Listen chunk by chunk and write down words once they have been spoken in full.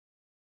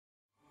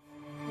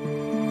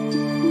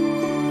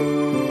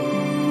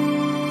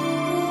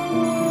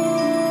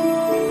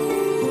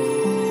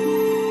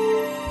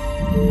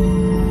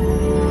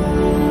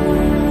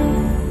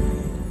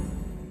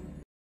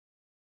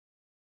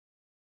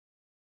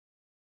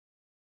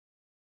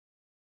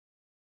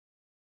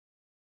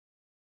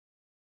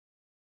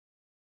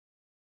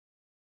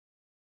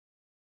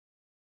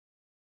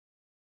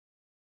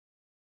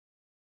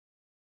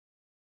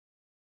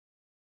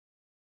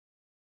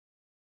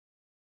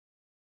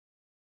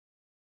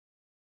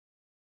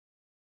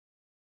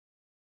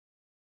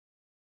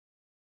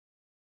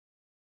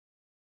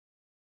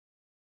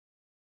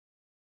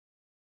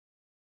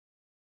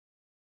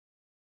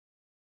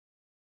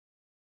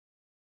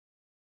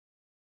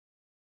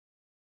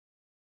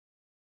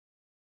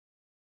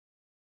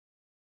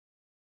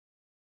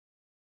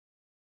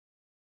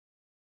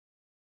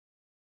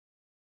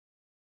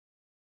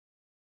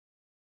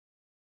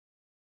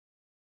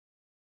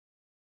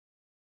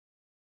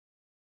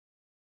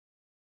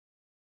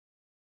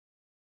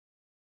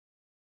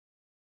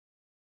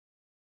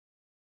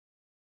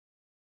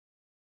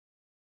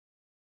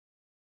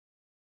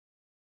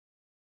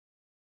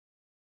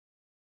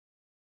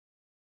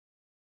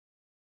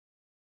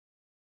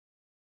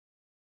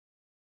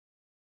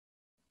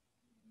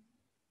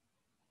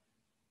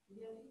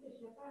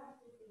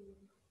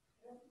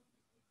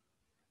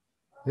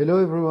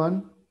Hello,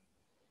 everyone.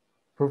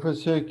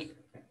 Professor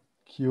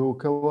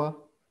Kiyokawa,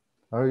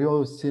 are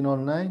you still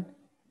online?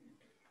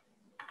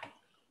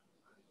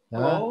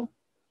 Hello.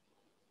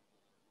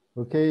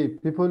 Okay,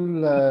 people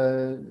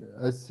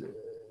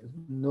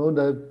know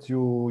that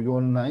you're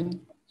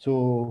online,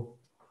 so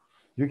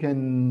you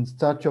can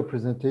start your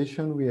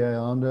presentation. We are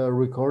under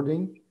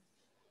recording,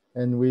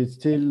 and we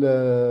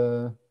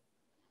still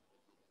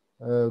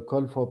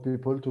call for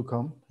people to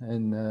come.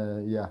 And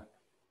yeah,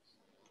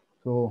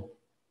 so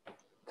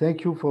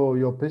thank you for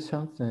your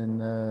patience,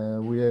 and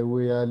we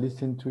are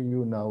listening to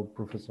you now,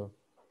 Professor.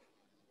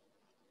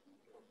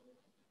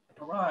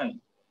 All right.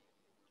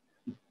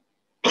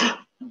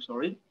 I'm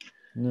sorry.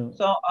 No,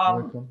 So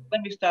welcome.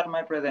 let me start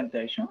my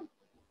presentation.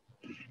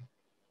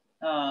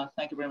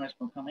 Thank you very much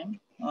for coming.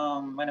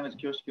 My name is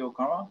Kyosuke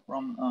Okara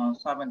from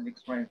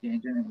Cybernetics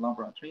Engineering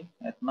Laboratory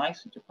at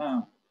NICT,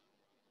 Japan.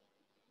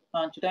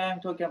 Today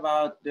I'm talking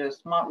about the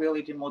smart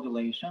reality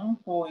modulation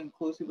for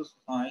inclusive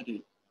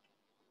society.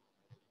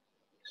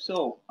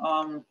 So,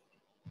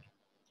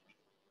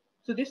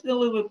 so this is a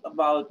little bit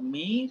about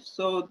me.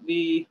 So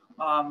the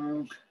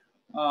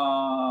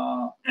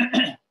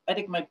I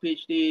did my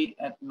PhD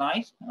at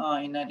NICE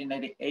in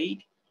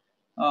 1998,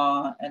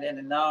 and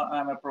then now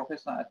I'm a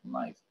professor at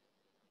NICE.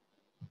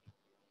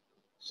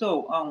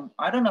 So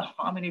I don't know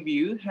how many of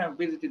you have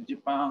visited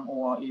Japan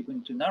or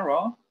even to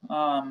Nara.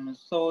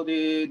 So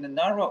the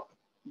Nara,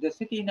 the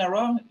city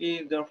Nara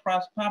is the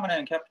first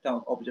permanent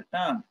capital of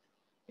Japan,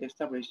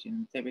 established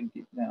in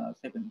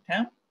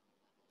 1710.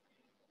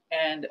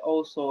 And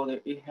also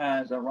it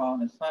has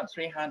around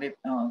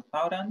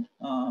 300,000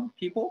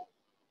 people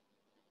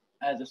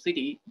as a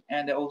city,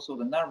 and also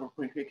the Nara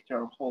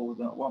prefecture holds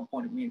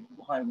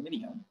 1.5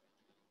 million,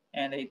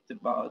 and it's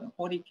about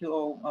 40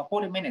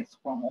 minutes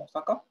from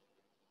Osaka,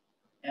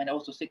 and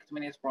also 6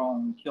 minutes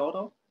from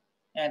Kyoto,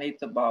 and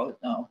it's about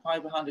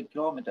 500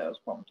 kilometers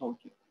from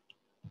Tokyo.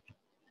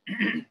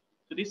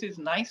 So this is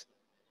nice,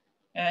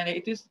 and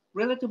it is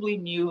relatively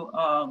new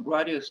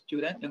graduate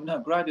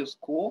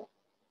school,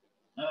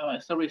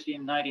 established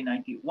in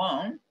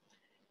 1991.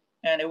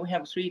 And we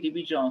have 3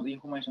 divisions: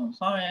 information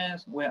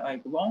science, where I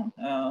belong,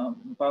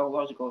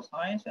 biological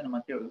science, and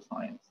material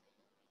science.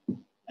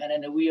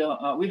 And then we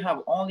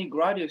have only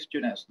graduate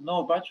students,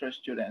 no bachelor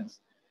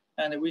students,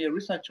 and we are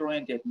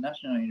research-oriented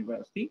national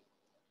university.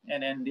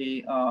 And then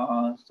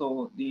for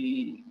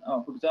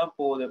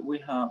example, that we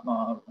have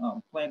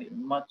plenty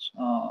much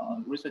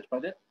research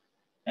budget,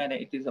 and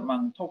it is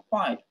among top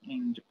 5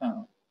 in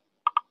Japan.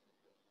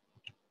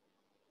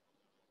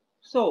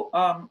 So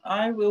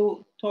I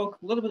will talk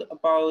a little bit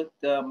about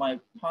my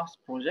past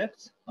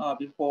projects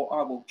before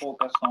I will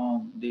focus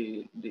on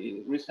the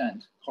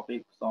recent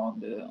topics on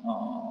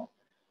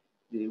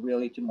the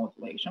reality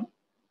modulation.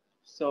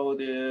 So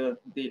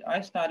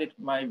I started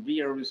my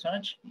VR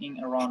research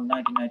in around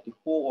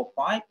 1994 or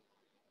 5,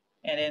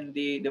 and then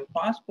the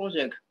first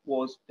project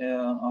was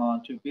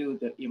to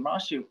build the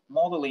immersive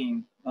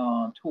modeling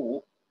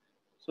tool,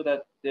 so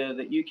that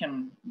you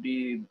can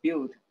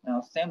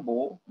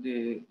assemble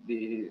the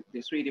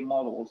 3D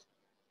models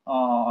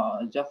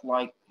just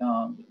like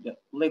the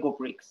Lego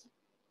bricks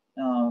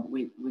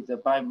with the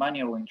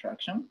bimanual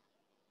interaction.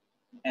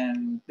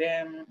 And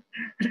then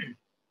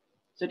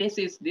so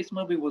this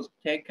movie was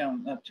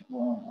taken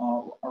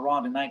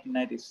around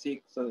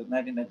 1996 or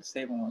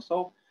 1997 or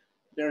so,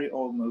 very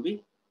old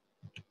movie.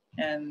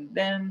 And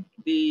then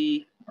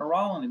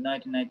around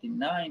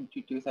 1999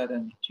 to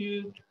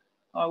 2002,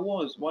 I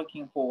was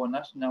working for a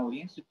National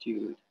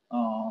Institute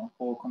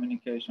for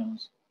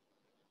Communications.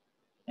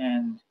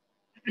 And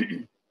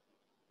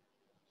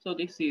so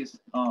this is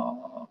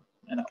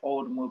an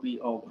old movie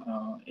of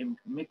a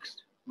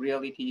mixed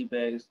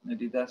reality-based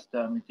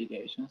disaster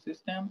mitigation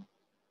system.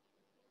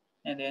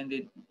 And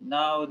then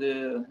now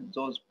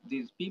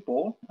these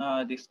people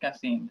are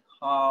discussing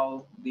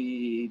how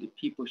the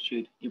people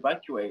should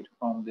evacuate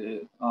from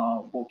the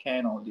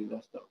volcano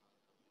disaster.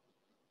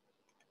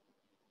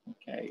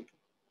 Okay.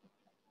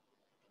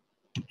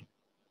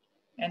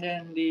 And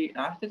then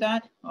after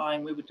that, I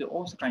moved to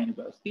Osaka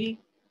University,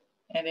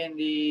 and then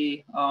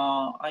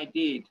I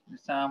did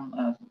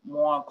some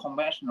more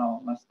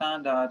conventional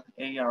standard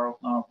AR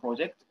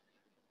project.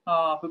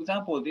 For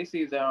example, this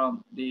is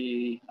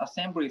the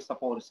assembly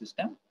support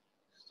system.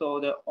 So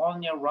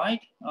on your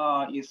right,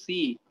 you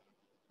see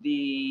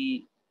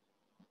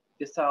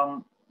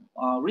some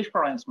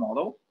reference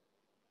model,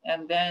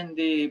 and then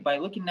by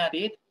looking at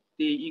it,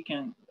 you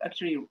can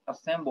actually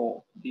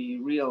assemble the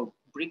real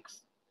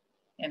bricks.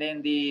 And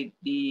then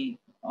the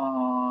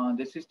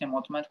system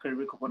automatically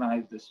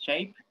recognizes the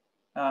shape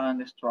and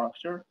the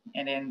structure,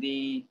 and then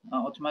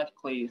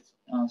automatically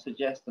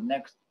suggests the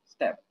next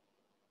step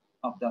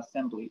of the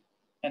assembly.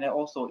 And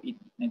also it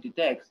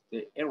detects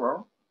the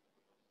error,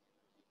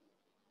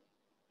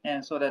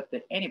 and so that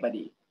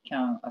anybody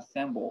can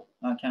assemble,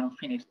 can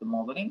finish the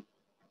modeling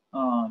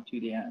to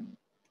the end.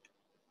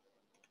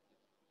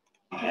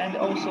 And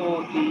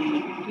also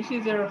this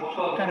is a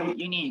kind of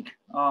unique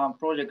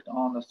project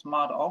on the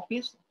smart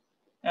office.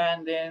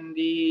 And then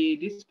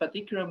this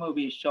particular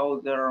movie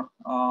shows there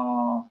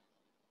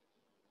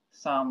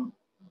some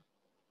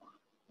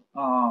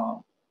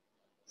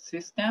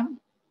system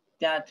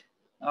that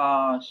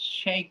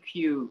shake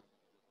you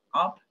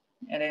up,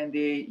 and then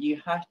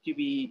you have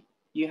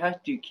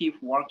to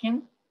keep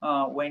working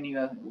when you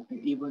are,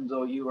 even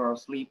though you are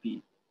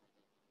sleepy.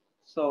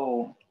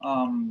 So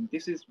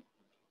this is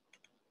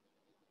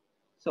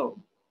so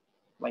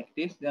like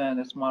this.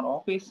 The smart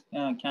office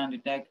can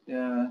detect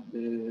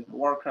the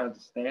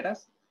worker's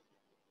status,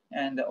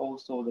 and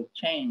also the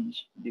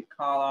change, the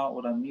color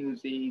or the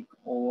music,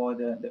 or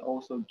they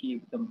also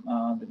give them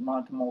the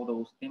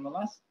multimodal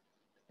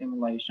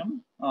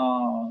stimulation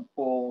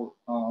for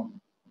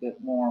the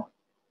more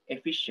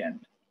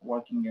efficient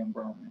working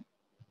environment.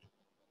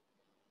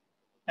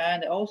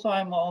 And also,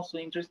 I'm also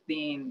interested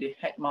in the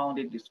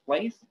head-mounted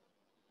displays.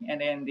 And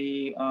then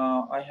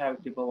I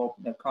have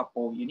developed a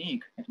couple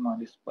unique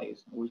head-mounted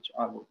displays, which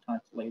I will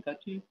touch later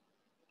too.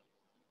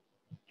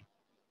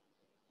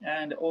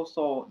 And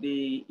also,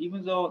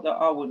 even though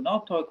I will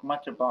not talk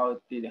much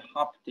about the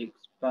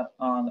haptics, but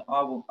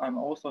I'm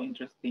also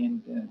interested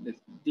in this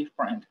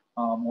different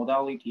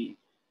modality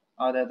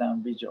other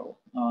than visual,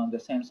 the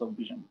sense of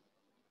vision.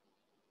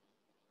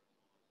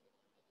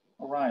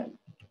 All right.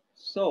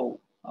 So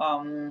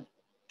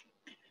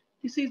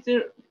this is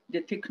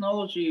the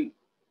technology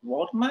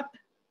roadmap.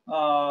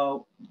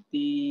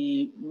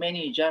 The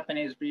many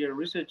Japanese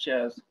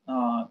researchers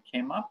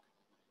came up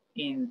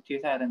in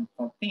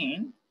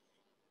 2014.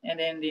 And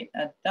then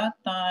at that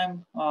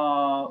time,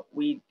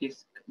 we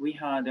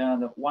had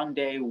the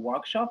one-day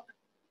workshop,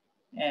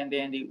 and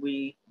then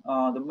we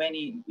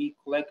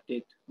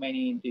collected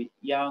the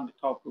young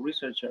top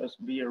researchers,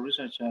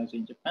 researchers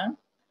in Japan,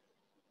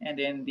 and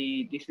then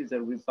this is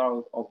a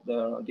result of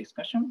the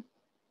discussion.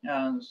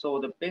 And so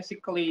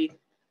basically,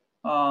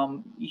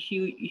 if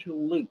you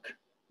look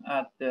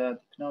at the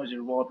technology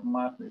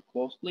roadmap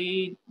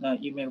closely,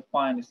 you may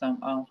find some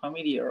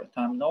unfamiliar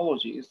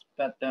terminologies,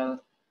 but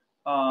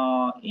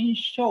in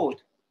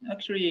short,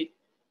 actually,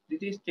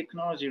 this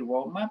technology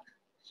roadmap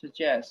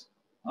suggests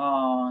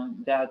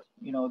that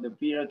the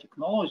VR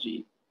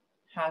technology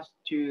has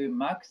to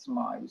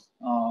maximize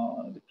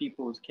the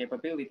people's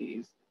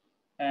capabilities,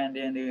 and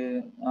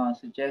then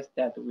suggests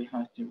that we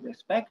have to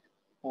respect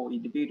for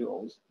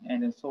individuals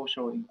and the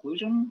social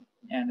inclusion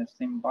and the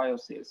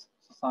symbiosis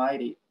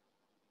society.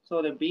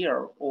 So the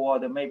VR or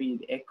maybe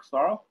the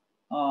XR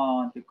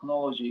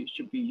technology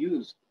should be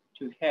used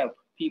to help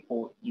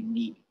people in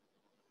need.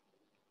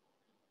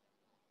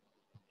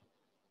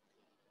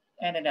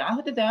 And then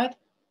after that,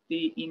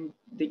 in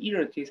the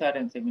year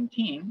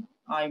 2017,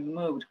 I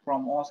moved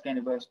from Osaka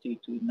University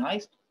to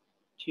NICT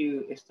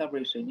to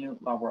establish a new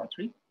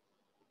laboratory,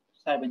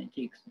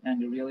 Cybernetics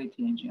and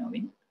Reality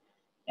Engineering.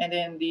 And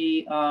then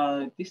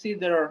this is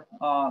the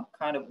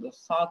kind of the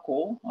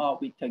circle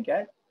we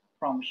target,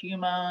 from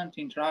human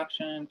to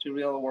interaction to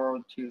real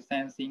world to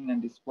sensing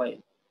and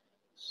display.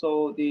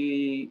 So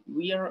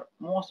we are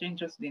most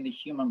interested in the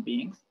human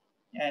beings,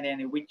 and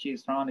then which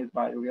is surrounded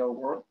by the real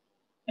world.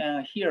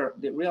 Here,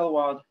 the real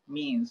world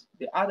means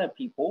the other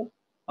people,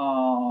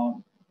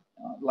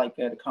 like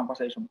the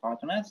conversation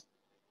partners,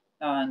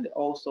 and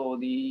also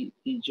the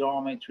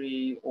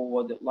geometry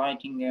or the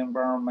lighting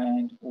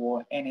environment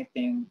or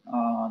anything,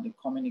 the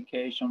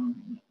communication,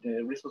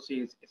 the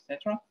resources,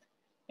 etc.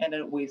 And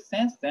then we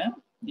sense them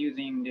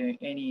using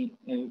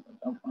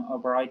a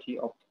variety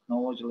of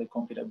technology like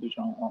computer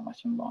vision or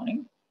machine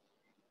learning.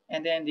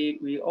 And then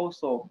we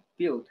also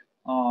build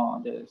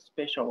the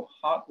special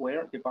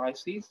hardware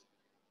devices,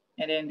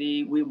 and then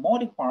we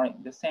modify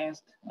the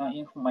sensed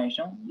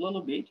information a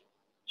little bit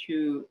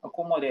to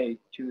accommodate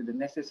to the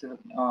necessary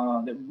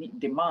the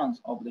demands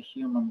of the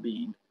human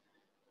being.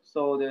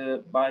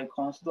 So by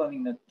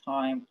considering the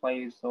time,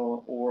 place,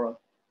 or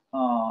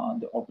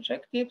the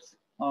objectives,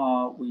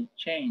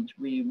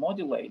 we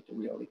modulate the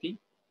reality,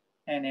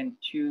 and then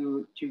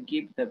to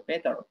give the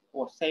better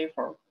or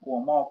safer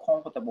or more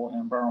comfortable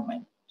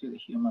environment to the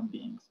human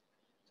beings.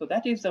 So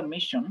that is a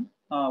mission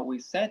we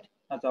set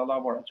as a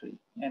laboratory,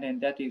 and then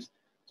that is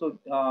so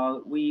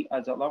we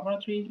as a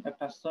laboratory are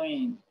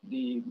pursuing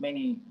the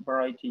many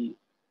variety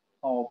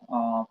of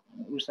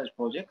research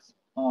projects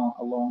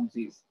along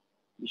these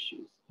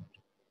issues.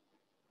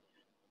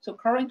 So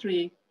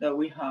currently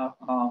we have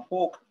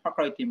 4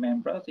 faculty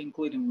members,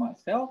 including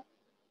myself,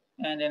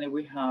 and then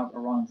we have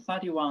around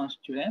 31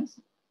 students,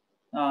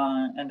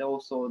 and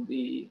also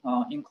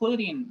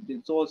including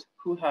those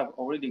who have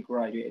already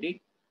graduated.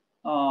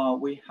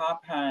 We have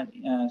had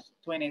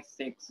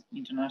 26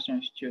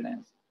 international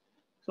students.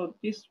 So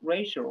this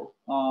ratio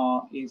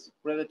is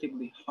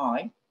relatively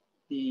high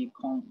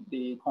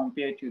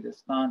compared to the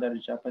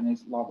standard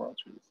Japanese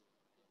laboratories.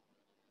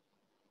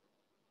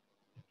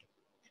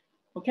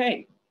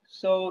 Okay,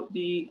 so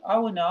I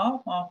will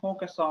now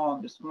focus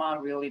on the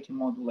smart reality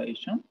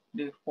modulation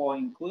for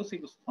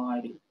inclusive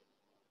society.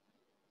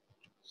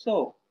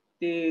 So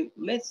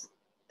let's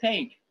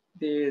take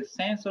the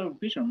sensor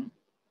vision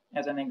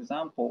as an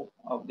example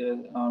of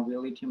the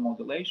reality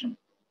modulation.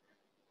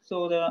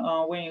 So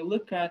when you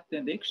look at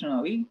the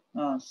dictionary,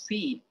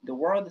 see, the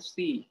word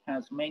see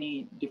has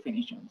many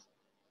definitions,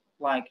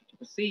 like to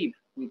perceive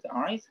with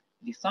eyes,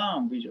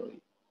 discern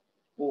visually,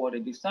 or the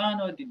discern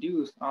or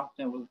deduce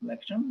after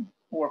reflection,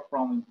 or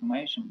from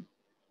information,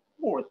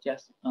 or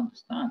just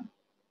understand.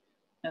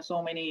 And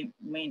so many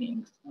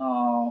meanings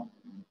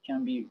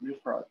can be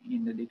referred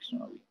in the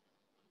dictionary.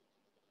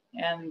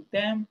 And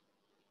then,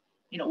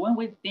 when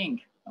we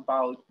think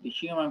about the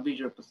human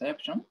visual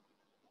perception,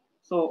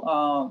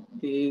 so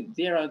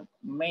there are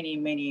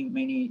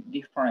many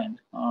different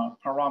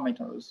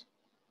parameters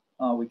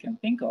we can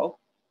think of.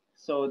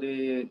 So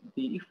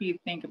if we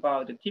think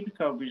about the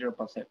typical visual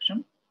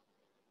perception,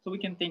 so we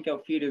can think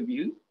of field of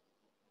view,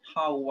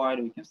 how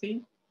wide we can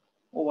see,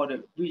 or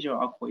the visual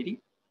acuity,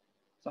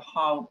 so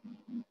how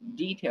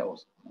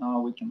details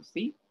we can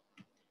see,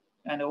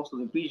 and also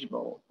the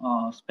visible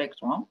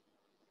spectrum,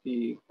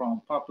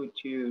 from purple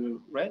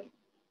to red,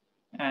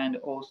 and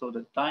also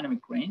the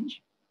dynamic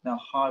range,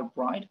 how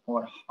bright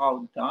or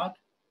how dark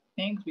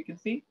things we can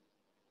see.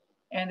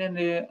 And then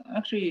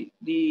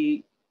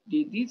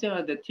these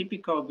are the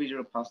typical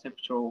visual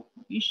perceptual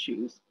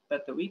issues,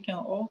 but we can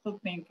also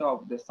think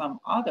of some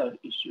other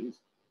issues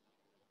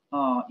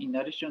in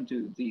addition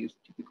to these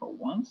typical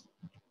ones.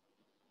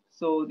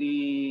 So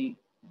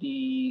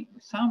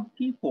some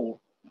people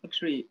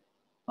actually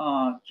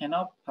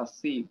cannot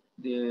perceive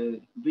the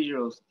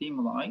visual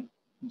stimuli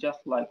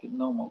just like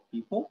normal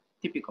people,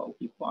 typical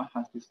people, I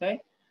have to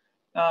say.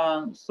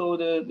 So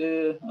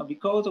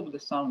because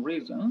of some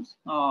reasons,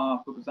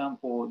 for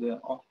example, the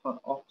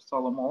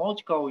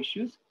ophthalmological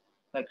issues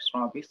like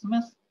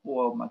strabismus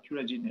or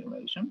macular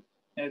degeneration,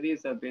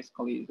 these are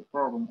basically the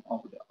problem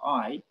of the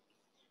eye.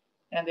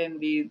 And then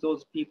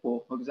those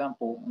people, for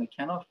example, they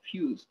cannot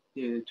fuse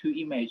the two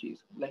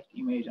images, left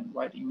image and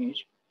right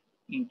image,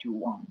 into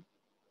one.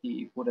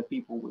 For the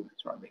people with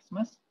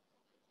strabismus.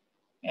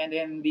 And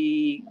then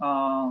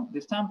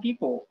some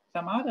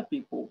other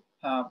people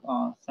have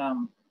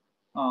some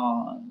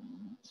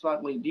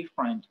slightly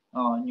different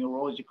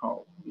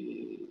neurological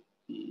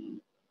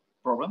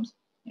problems.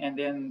 And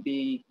then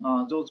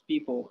those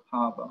people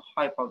have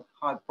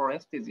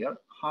hyperesthesia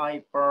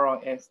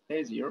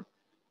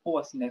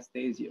or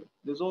synesthesia.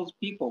 Those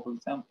people, for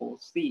example,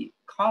 see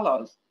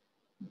colors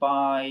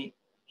by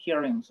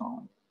hearing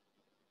sound.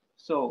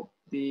 So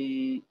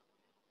these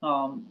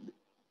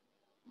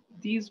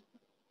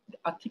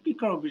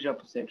atypical visual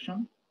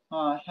perception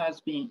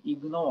has been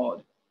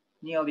ignored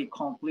nearly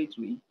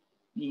completely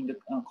in the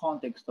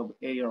context of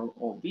AR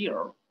or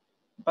VR.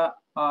 But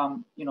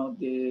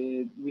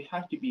we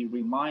have to be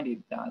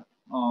reminded that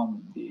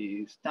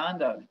the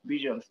standard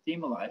visual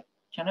stimuli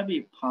cannot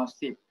be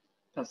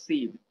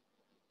perceived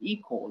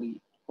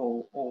equally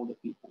for all the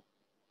people.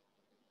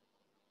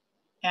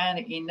 And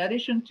in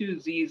addition to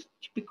these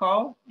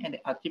typical and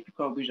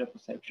atypical visual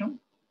perception,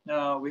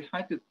 we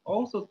have to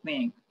also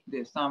think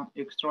there's some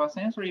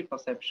extrasensory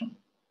perception,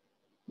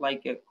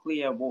 like a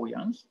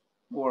clairvoyance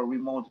or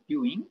remote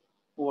viewing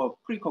or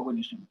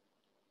precognition.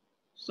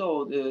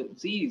 So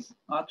these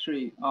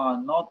actually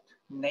are not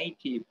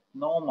native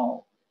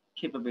normal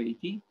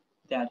capability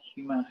that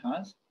human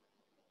has.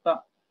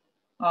 But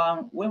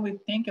when we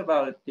think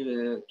about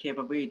the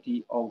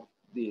capability of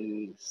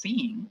the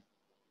seeing,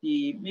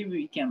 maybe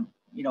we can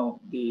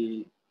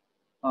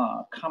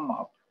come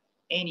up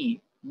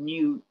any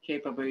new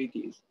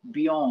capabilities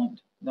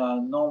beyond the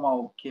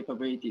normal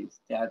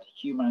capabilities that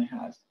human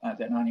has as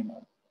an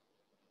animal.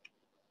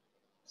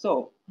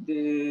 So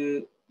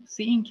the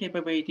seeing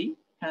capability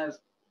has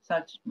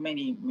such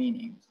many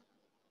meanings.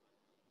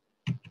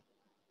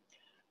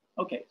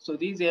 Okay, so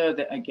these are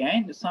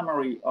again the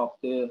summary of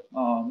the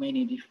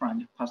many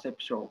different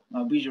perceptual,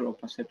 visual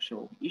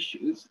perceptual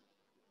issues,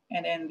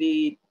 and then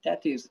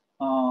that is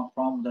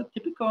from the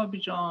typical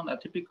vision,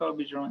 atypical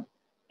vision,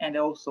 and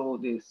also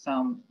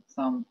some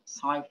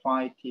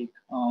sci-fi the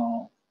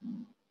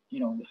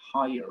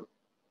higher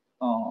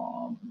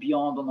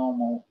beyond the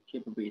normal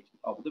capability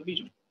of the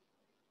vision.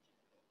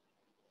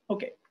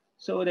 Okay,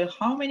 so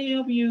how many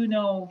of you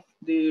know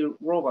the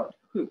Robert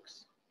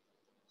Hooks?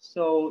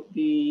 So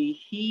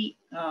he's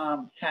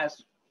a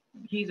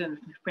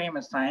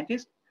famous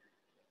scientist,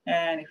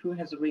 and who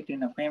has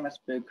written a famous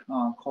book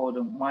called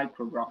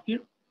Micrography.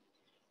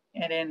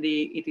 And then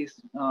it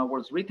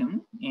was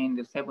written in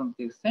the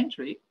 17th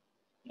century.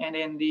 And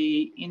then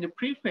in the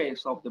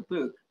preface of the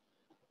book,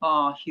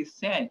 he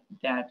said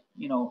that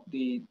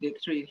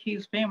actually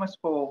he's famous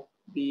for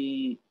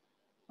the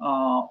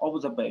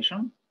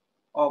observation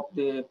of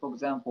for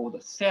example,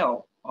 the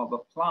cell of a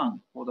plant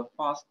for the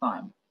first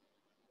time.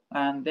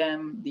 And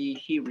then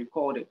he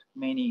recorded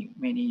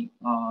many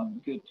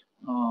good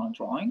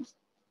drawings.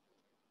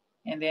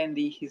 And then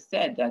he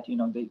said that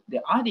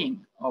the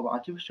adding of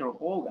artificial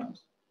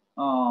organs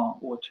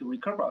or to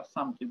recover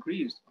some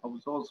degrees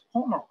of those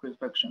former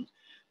perfections.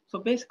 So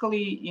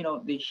basically,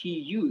 he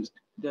used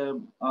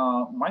the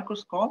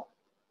microscope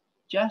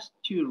just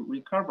to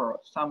recover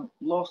some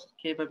lost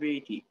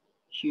capability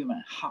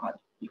human had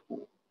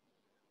before.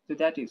 So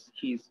that is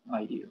his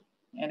idea.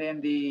 And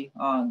then the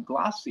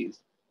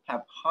glasses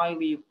have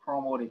highly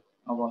promoted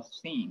our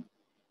seeing.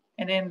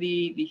 And then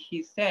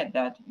he said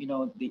that, you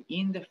know,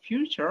 in the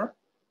future,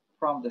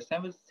 from the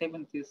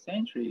 17th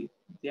century,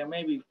 there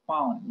may be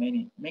found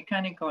many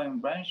mechanical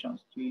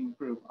inventions to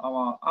improve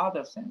our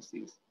other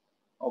senses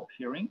of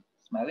hearing,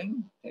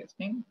 smelling,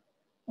 tasting,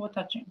 or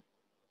touching.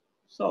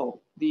 So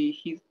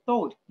he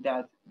thought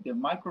that the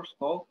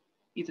microscope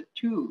is a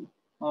tool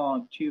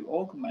to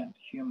augment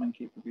human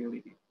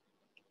capability.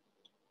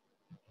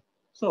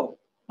 So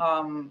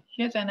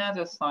here's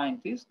another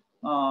scientist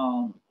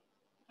I'm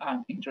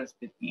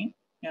interested in,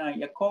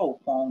 Jakob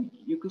von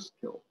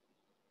Uexküll.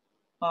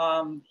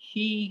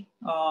 He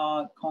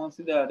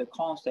considered the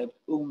concept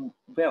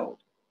Umwelt.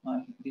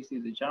 This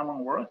is a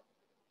German word.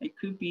 It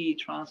could be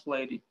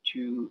translated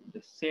to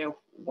the self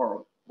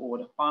world or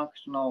the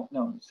functional,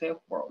 no, self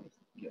world.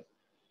 Yes.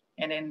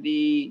 And then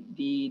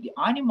the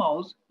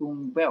animal's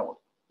Umwelt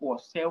or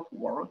self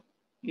world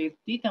is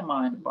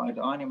determined by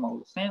the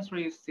animal's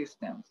sensory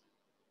systems.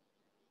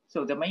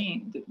 So that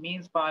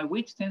means by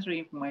which sensory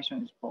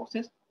information is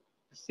processed,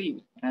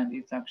 perceived, and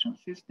its action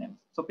systems.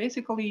 So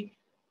basically,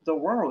 the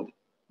world,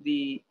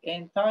 the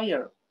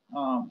entire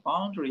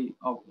boundary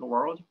of the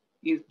world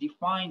is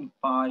defined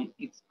by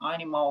its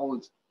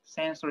animal's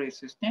sensory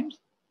systems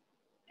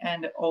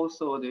and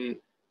also the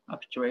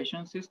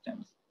actuation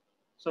systems.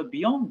 So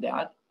beyond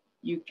that,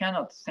 you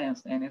cannot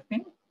sense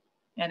anything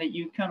and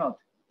you cannot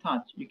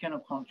touch, you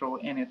cannot control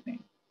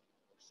anything.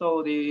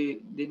 So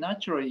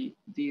naturally,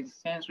 these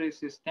sensory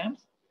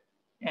systems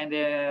and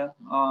the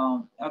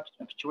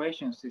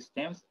actuation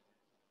systems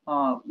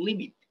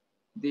limit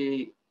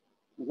the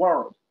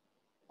world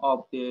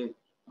of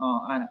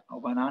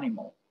an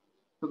animal.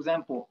 For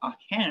example, a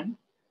hen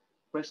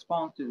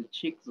responds to the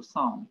chick's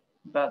sound,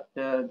 but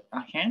a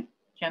hen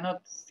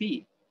cannot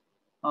see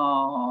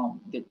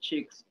the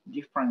chick's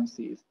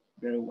differences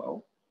very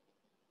well.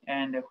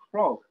 And the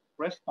frog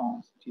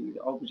responds to the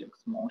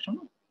object's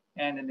motion,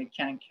 and then they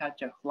can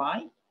catch a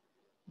fly,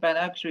 but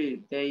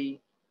actually they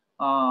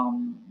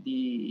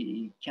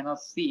cannot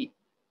see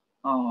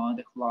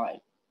the fly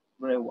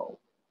very well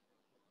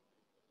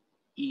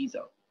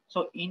either.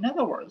 So in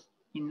other words,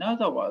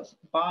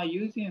 by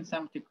using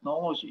some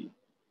technology,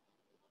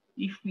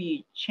 if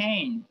we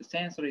change the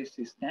sensory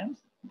systems,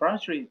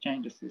 virtually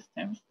change the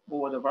systems,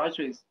 or the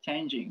virtually is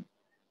changing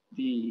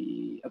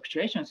the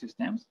actuation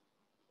systems,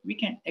 we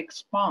can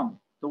expand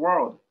the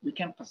world we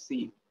can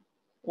perceive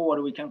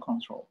or we can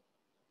control.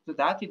 So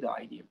that is the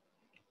idea.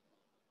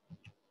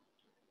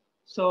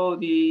 So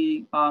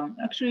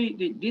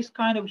this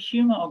kind of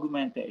human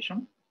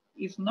augmentation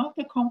is not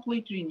a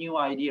completely new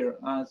idea,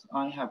 as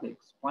I have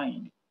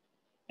explained.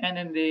 And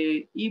then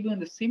even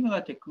the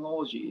similar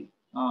technology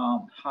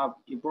have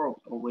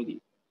evolved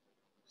already.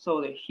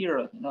 So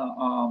here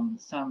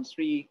some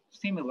three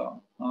similar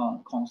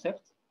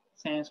concepts: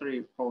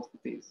 sensory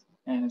prosthesis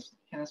and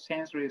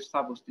sensory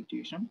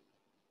substitution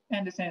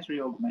and the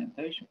sensory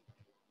augmentation.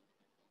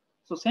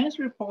 So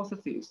sensory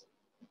prosthesis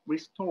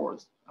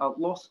restores a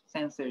lost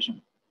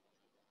sensation.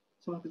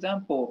 So for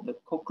example, the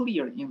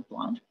cochlear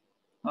implant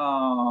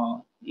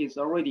is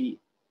already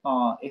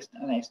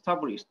an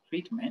established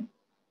treatment,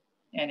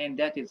 and then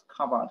that is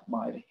covered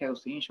by the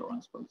health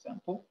insurance, for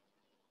example.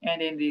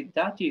 And then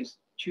that is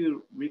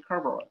to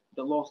recover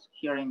the lost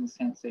hearing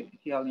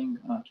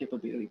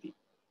capability.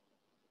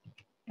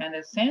 And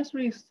the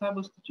sensory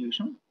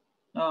substitution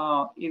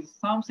is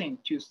something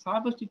to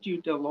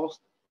substitute the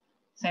lost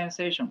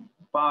sensation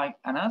by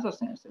another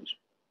sensation.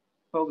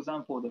 For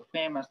example, the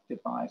famous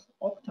device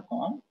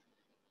Optacon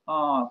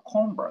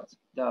converts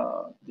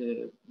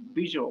the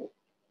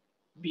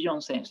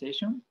vision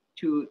sensation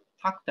to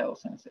tactile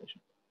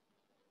sensation.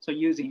 So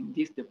using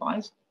this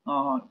device,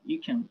 you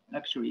can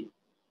actually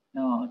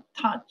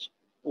touch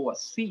or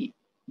see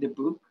the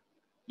book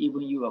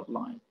even you are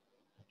blind.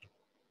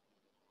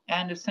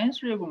 And the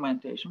sensory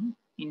augmentation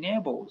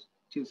enables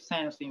to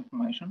sense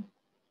information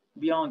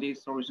beyond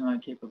its original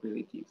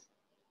capabilities.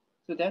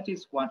 So that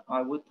is what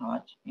I will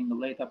touch in the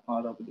later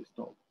part of this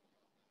talk.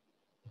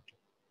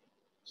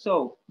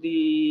 So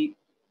you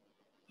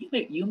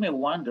may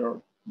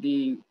wonder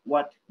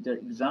what the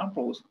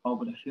examples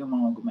of the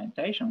human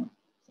augmentation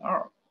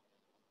are.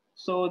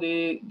 So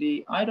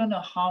I don't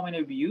know how many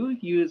of you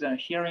use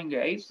hearing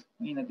aids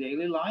in a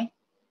daily life,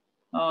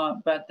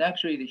 but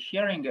actually the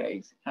hearing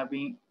aids have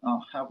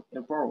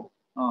evolved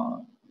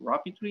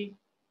rapidly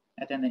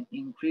at an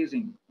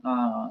increasing,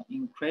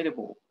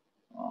 incredible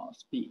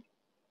speed.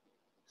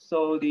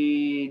 So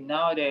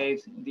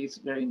nowadays, it's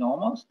very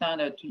normal,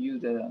 standard to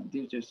use a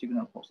digital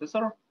signal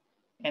processor,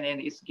 and then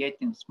it's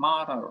getting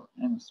smarter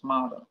and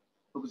smarter.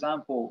 For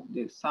example,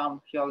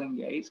 some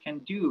hearing aids can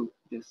do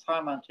the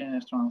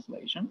simultaneous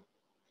translation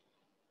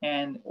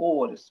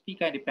or the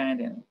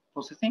speaker-dependent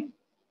processing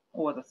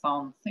or the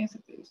sound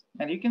sensitives.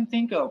 And you can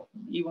think of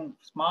even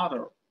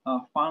smarter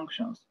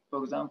functions.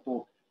 For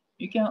example,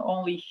 you can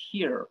only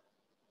hear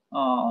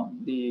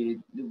the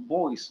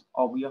voice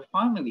of your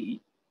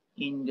family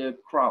in the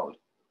crowd,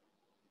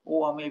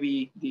 or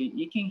maybe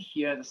you can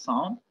hear the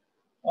sound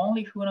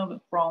only from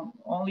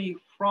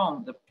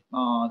the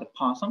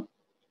person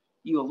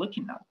you're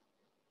looking at,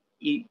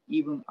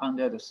 even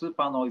under the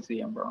super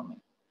noisy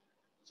environment.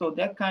 So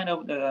that kind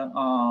of the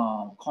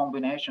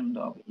combination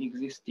of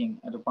existing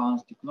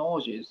advanced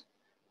technologies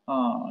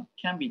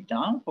can be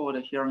done for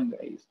the hearing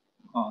aids,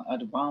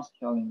 advanced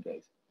hearing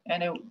aids.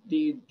 And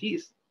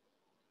this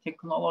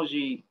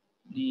technology,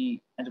 the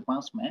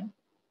advancement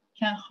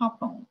can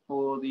happen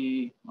for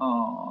the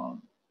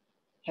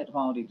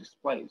head-mounted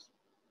displays.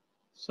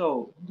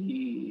 So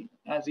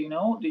as you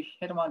know, the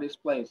head-mounted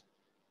displays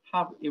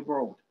have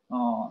evolved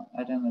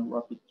at a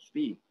rapid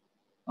speed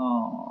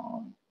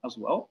as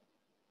well,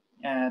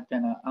 at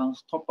an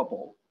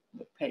unstoppable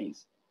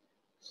pace.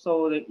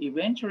 So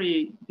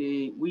eventually,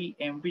 we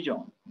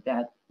envision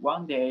that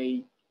one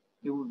day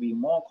it will be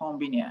more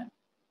convenient,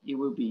 it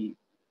will be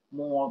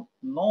more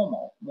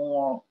normal,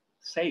 more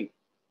safe,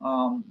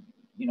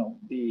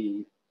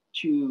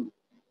 to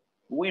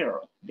wear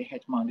the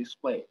head-mount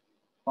display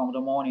from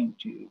the morning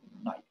to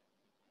night.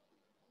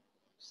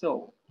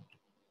 So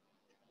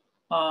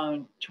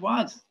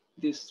towards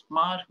this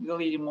smart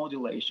reality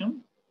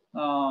modulation,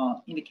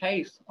 in the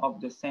case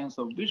of the sense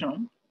of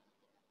vision,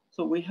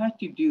 so we have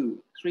to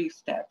do 3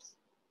 steps.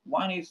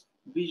 One is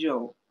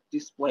visual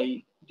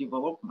display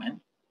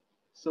development.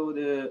 So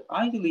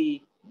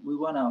ideally, we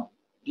want to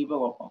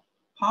develop a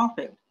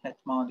perfect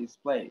head-mount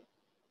display,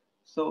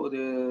 so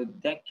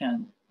that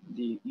can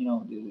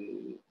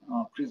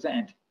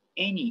present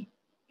any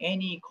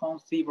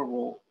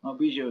conceivable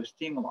visual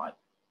stimuli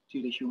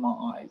to the human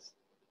eyes.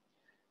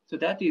 So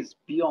that is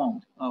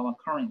beyond our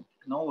current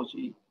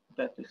technology,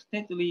 but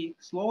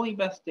slowly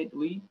but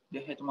steadily, the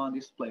head-mount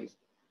displays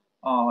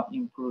are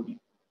improving.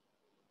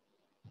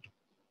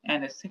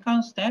 And the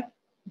second step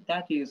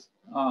that is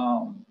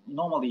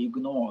normally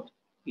ignored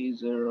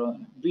is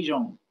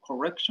vision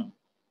correction.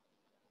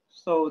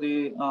 So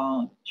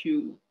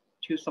to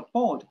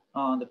support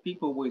the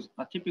people with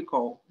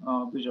atypical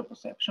visual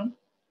perception,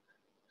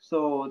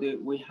 so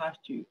we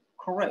have to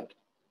correct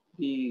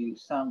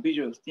some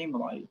visual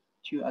stimuli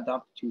to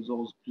adapt to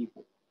those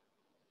people.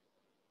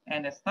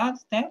 And the third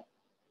step,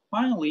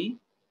 finally,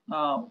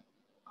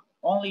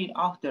 only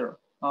after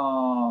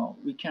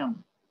we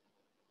can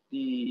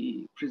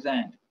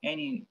present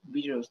any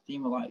visual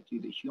stimuli to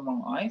the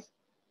human eyes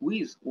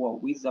with or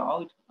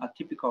without a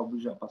typical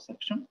visual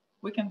perception,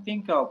 we can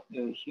think of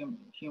the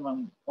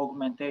human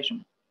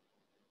augmentation.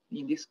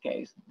 In this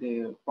case,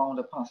 from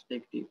the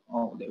perspective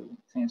of the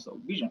sense of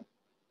vision.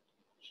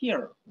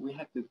 Here, we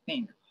have to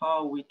think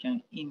how we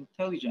can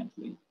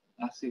intelligently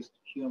assist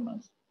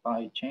humans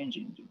by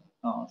changing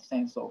the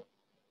sense of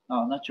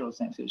natural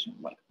sensation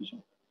like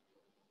vision.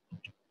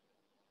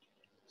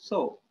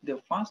 So the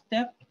first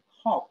step,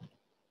 HOP.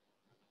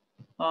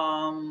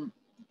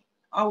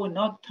 I will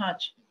not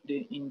touch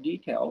in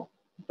detail,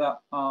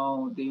 but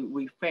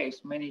we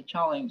face many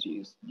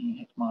challenges in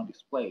head-mount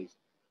displays.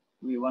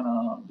 We want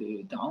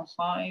to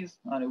downsize,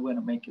 and we want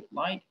to make it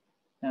light.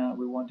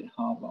 We want to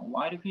have a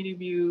wide field of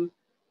view,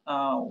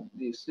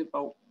 the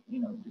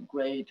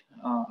great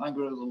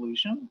angular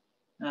resolution,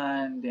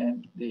 and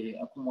then the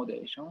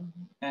accommodation,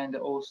 and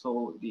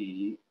also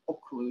the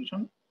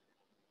occlusion.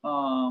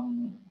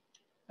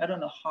 I don't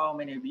know how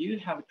many of you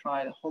have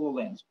tried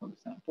HoloLens, for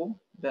example,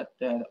 but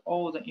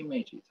all the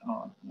images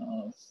are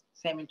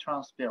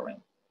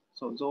semi-transparent.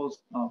 So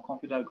those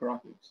computer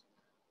graphics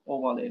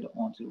overlaid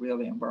onto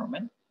real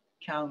environment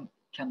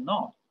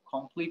cannot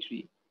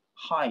completely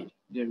hide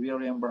the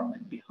real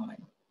environment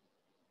behind.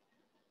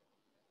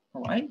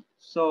 All right,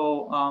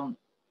 so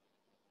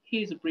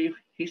here's a brief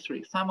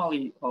history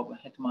summary of a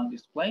head-mount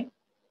display,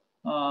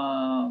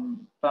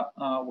 but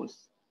we'll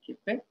skip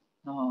it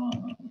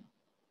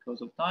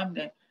because of time.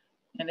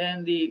 And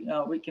then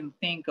we can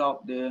think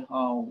of the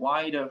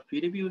wider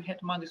field of view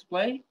head-mount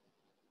display,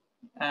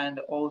 and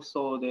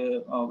also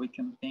we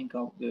can think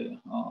of the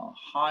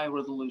high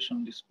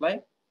resolution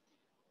display.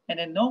 And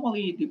then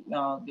normally,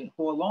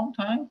 for a long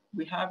time,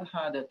 we have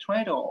had a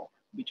trade-off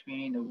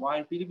between the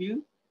wide field of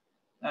view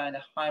and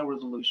high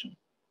resolution.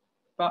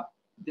 But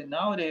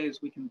nowadays,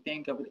 we can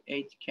think of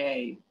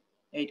 8K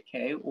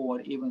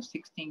or even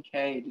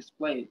 16K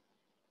display.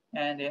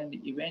 And then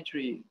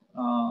eventually,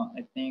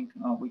 I think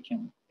we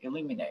can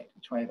eliminate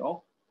the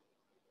trade-off.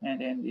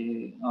 And then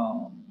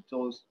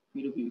those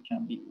field of view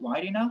can be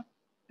wide enough,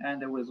 and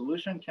the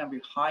resolution can be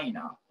high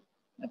enough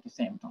at the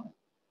same time.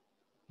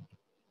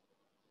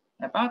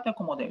 About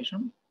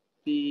accommodation,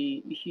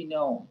 if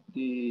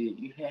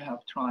you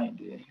have tried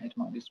the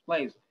head-mount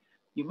displays,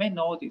 you may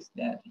notice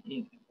that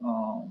you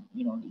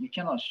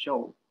cannot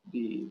show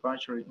the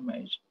virtual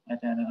image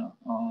at an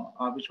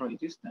arbitrary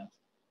distance.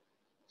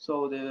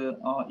 So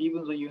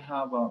even though you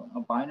have a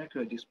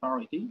binocular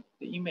disparity,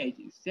 the image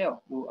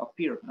itself will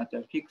appear at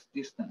a fixed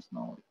distance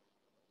normally.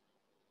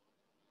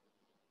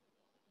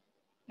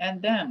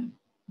 And then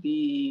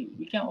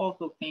we can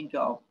also think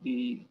of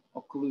the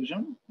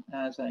occlusion,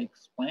 as I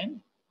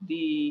explained.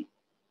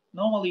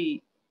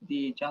 Normally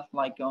just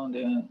like on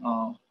the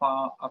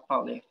far upper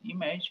left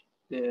image,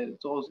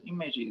 those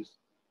images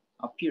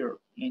appear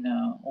in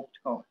an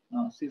optical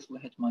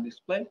cis-Hetman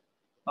display,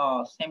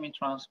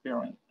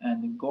 semi-transparent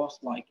and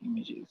ghost-like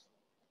images.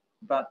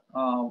 But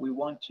we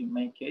want to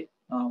make it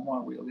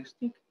more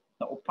realistic.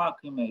 The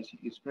opaque image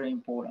is very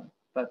important,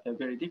 but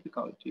very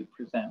difficult to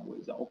present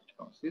with the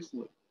optical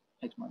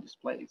cis-Hetman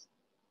displays.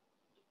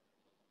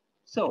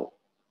 So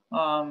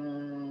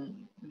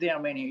there are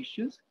many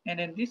issues, and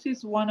then this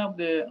is one of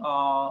the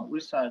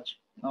research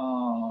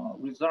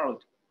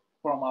result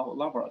from our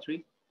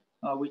laboratory,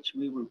 which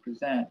we will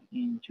present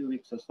in 2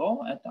 weeks or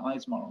so at the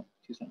ISMAR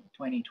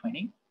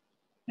 2020.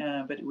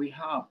 But we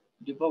have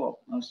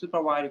developed a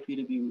super wide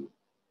field of view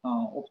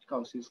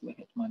optical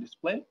cis-Hetman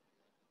display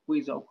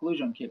with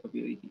occlusion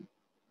capability.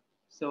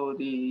 So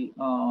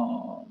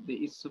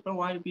it's super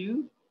wide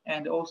view,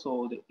 and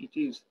also it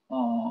is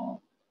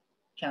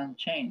can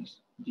change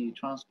the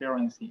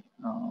transparency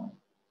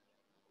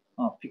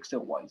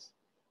pixel-wise.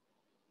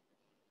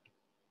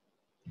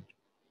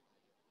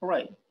 All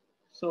right,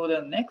 so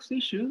the next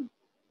issue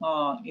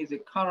is the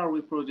color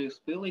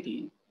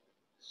reproducibility.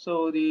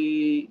 So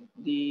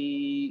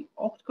the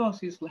optical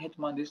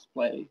cis-Hetman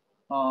display,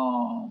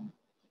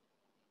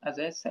 as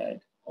I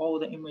said, all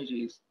the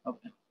images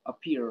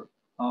appear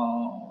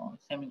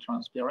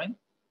semi-transparent.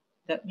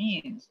 That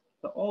means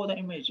that all the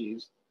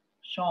images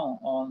shown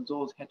on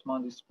those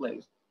Hetman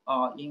displays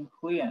are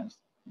influenced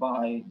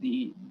by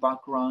the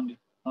background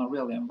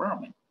real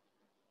environment.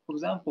 For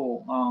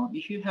example,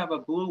 if you have a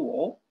blue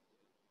wall,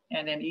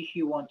 and then if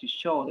you want to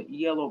show the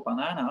yellow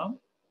banana,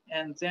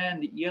 and then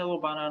the yellow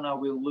banana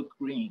will look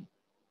green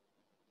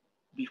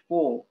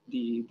before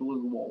the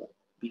blue wall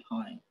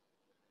behind.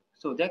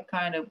 So that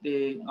kind of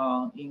the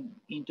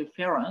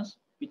interference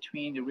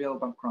between the real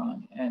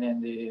background and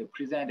then the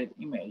presented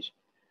image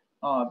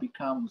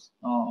becomes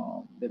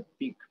the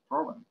big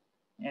problem.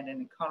 And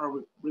then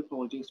color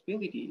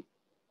reproducibility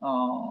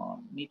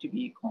need to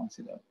be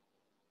considered.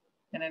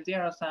 And then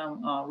there are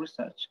some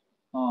research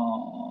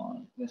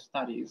the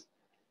studies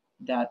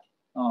that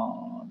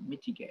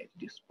mitigate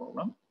this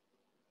problem.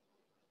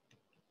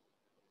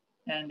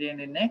 And then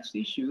the next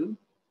issue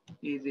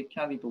is the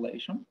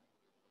calibration.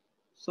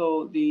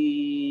 So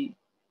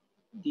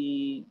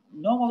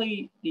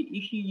normally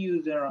if you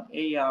use an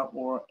AR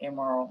or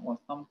MR or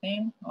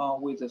something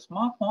with a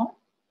smartphone,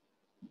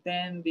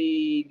 then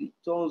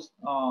those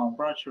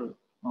virtual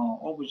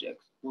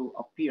objects will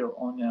appear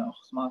on a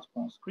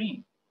smartphone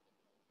screen,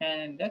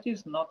 and that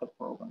is not a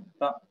problem.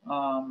 But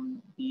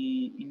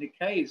in the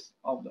case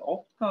of the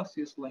optical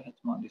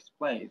cis-Hetman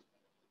displays,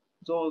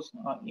 those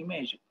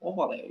image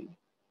overlay,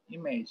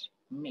 image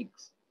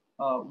mix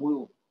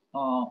will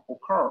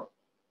occur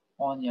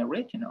on your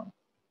retina,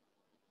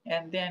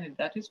 and then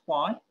that is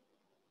why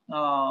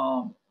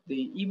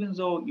even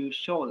though you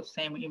show the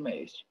same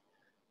image,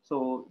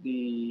 so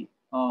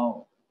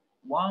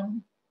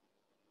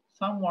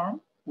someone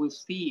will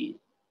see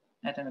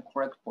it at a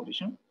correct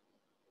position,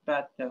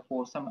 but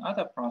for some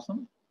other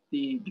person,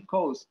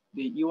 because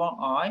your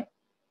eye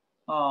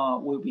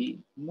will be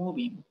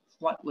moving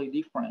slightly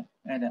different,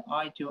 and the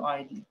eye to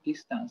eye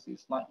distance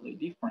is slightly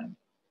different.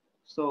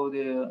 So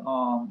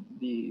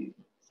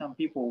some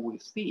people will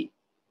see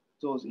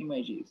those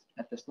images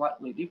at a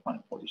slightly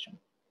different position,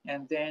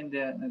 and then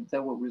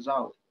that will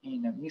result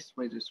in a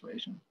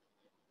misregistration.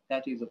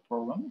 That is a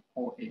problem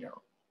or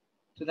error.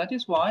 So that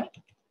is why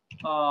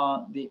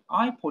the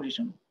eye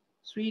position,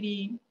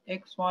 3D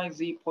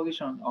XYZ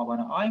position of an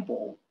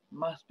eyeball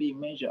must be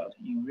measured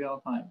in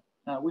real time,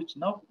 which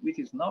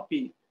is not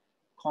be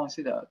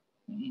considered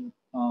in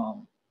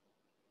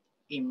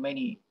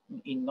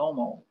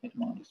normal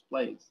Hetman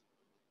displays.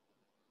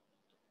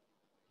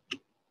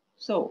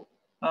 So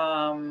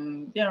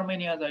there are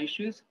many other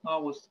issues. I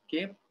will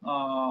skip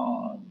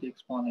the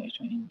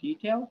explanation in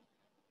detail,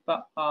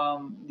 but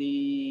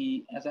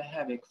as I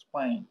have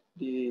explained,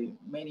 the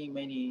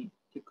many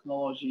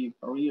technology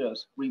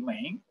barriers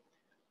remain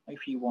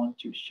if you want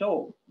to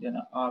show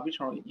an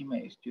arbitrary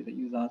image to the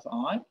user's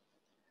eye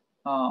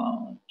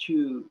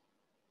to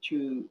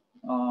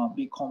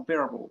be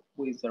comparable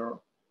with the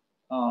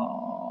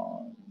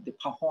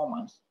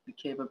performance, the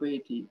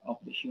capability of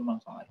the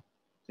human's eye.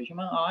 The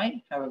human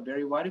eye have a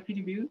very wide field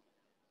of view,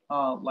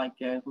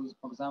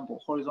 for example,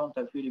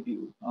 horizontal field of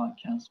view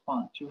can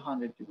span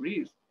 200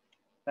 degrees,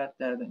 but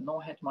no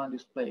Hetman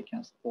display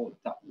can support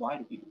that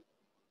wide view.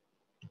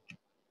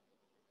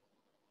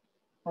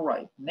 All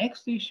right,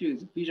 next issue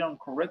is vision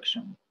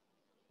correction.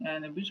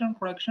 And vision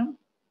correction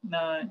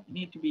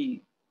need to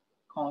be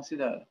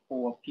considered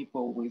for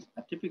people with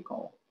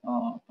atypical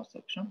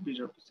perception,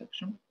 visual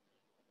perception.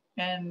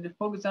 And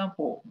for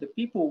example, the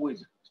people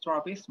with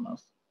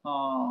strabismus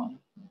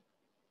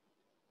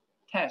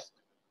test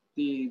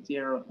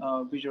their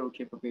visual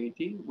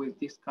capability with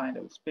this kind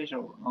of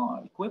special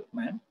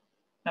equipment,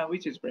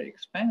 which is very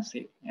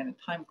expensive and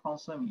time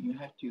consuming. You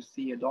have to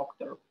see a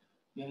doctor,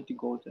 you have to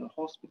go to the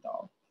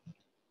hospital.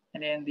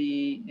 And then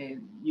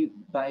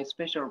by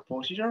special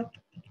procedure,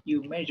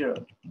 you measure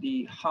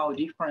how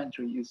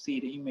differently you see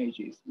the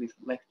images with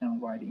left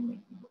and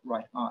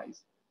right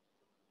eyes.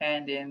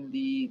 And then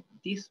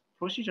this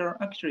procedure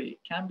actually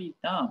can be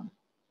done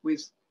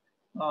with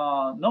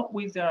not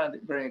with a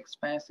very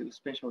expensive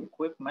special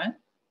equipment,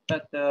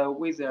 but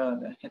with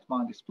the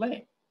head-mount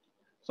display.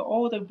 So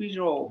all the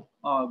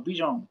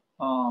vision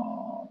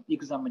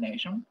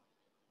examination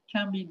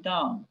can be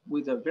done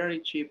with a very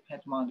cheap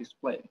head-mount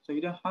display. So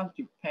you don't have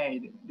to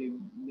pay the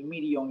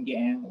million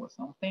yen or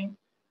something,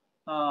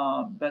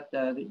 but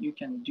you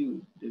can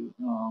do the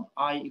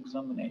eye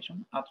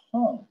examination at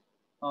home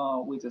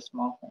with a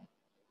smartphone.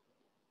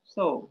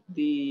 So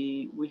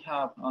we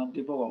have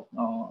developed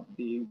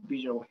the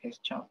visual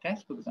gesture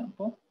test, for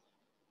example,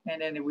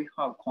 and then we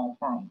have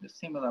confirmed the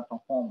similar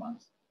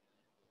performance.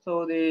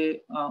 So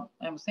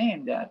I'm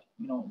saying that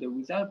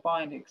without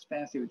buying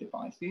expensive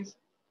devices,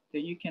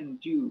 that you can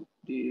do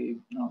the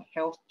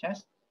health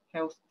test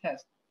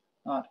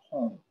at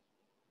home,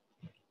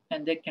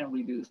 and they can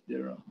reduce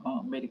their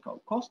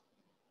medical cost.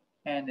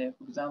 And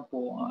for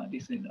example,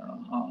 this is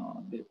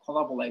the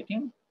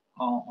collaborating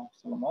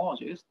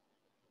ophthalmologist,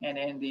 and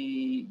then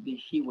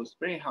he was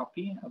very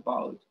happy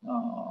about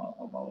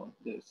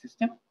the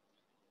system,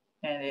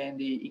 and then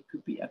it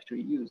could be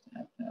actually used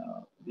at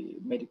the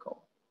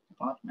medical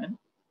department.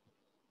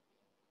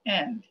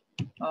 And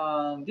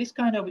this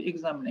kind of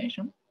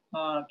examination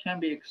can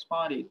be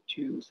expanded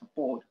to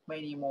support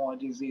many more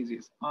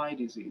diseases, eye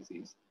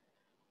diseases.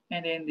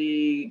 And then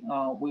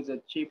with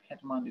a cheap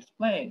head-mount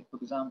display, for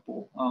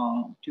example,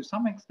 to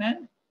some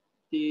extent,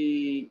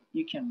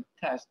 you can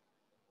test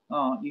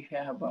if you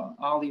have an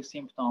early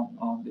symptom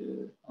of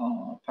the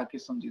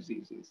Parkinson's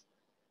diseases,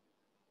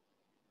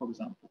 for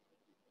example.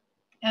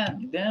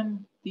 And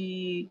then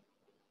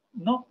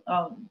not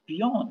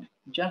beyond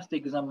just the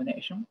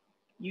examination,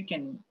 you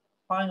can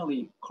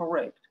finally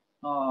correct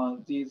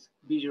this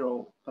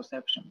visual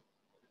perception.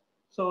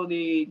 So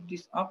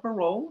this upper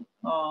row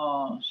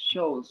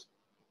shows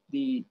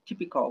the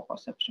typical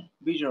perception,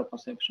 visual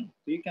perception.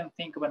 So you can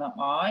think of an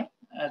eye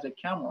as a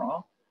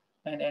camera,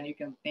 and then you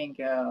can think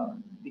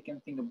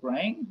of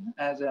brain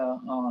as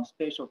a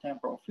spatial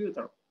temporal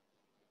filter.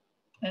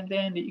 And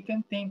then you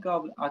can think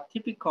of a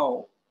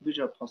typical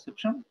visual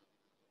perception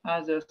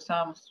as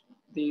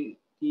the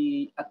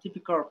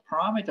atypical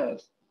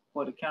parameters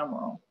for the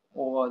camera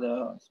or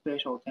the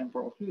spatial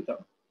temporal filter.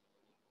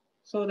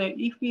 So that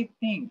if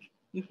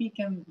we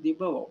can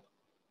develop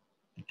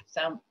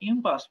some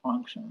inverse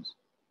functions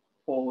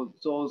for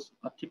those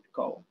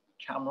atypical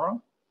camera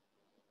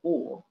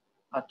or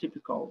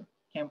atypical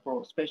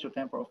spatial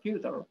temporal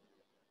filter,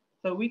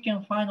 so we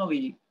can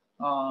finally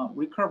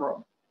recover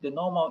the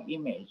normal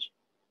image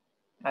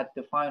at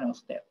the final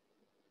step.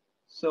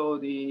 So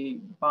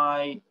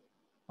by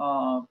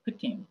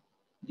putting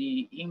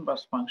the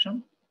inverse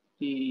function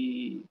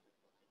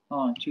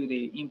to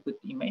the input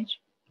image,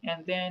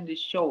 and then they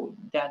show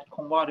that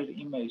converted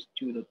image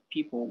to the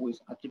people with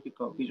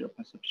atypical visual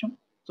perception,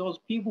 those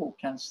people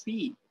can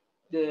see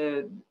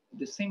the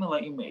similar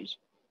image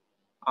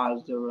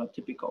as the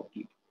typical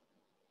people.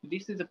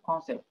 This is the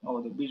concept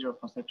of the visual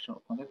perception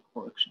context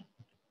correction.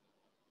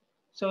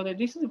 So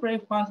this is a very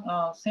fast,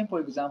 simple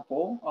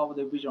example of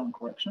the vision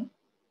correction.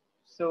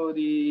 So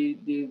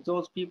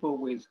those people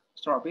with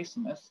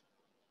strabismus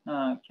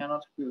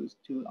cannot fuse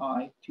two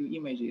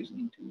images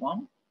into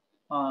one.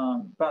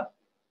 But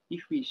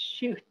if we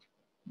shift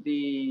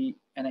an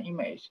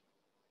image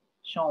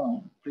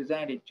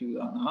presented to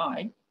an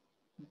eye,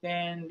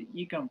 then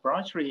you can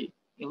virtually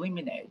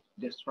eliminate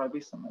the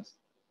strabismus,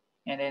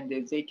 and then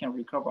they can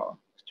recover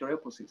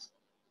stereopsis.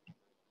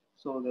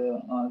 So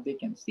they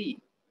can see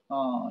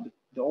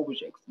the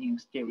objects in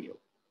stereo.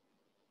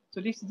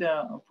 So this is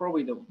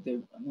probably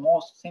the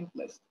most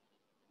simplest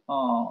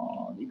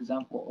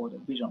example of the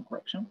vision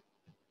correction.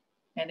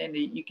 And then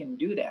you can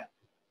do that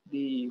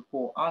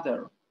for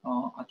other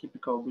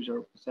atypical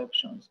visual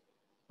perceptions.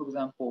 For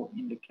example,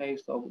 in the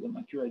case of the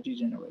macular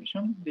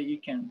degeneration, that you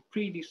can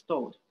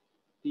pre-distort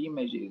the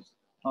images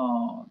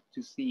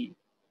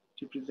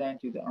to present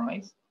to the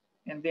eyes.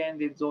 And then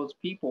those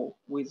people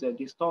with the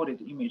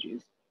distorted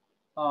images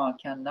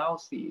can now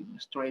see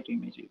straight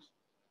images.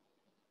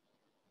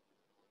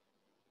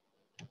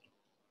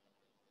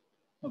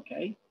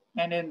 Okay,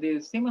 and then the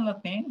similar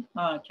thing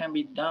can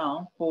be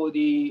done for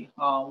the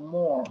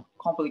more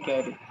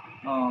complicated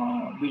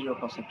visual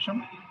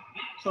perception.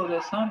 So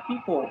there's some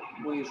people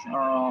with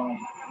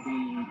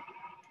the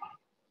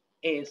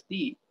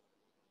ASD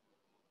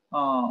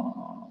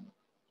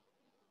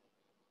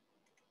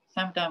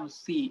sometimes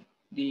see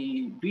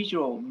the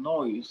visual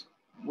noise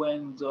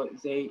when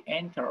they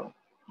enter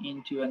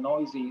into a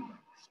noisy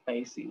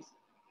spaces.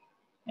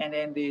 And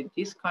then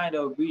this kind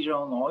of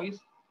visual noise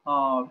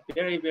are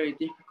very, very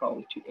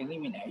difficult to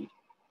eliminate.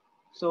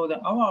 So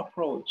our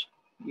approach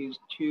is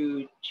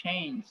to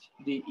change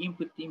the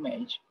input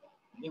image,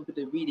 input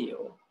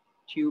video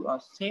to a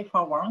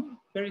safer one,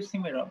 very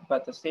similar,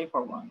 but a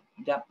safer one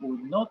that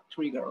would not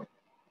trigger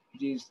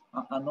this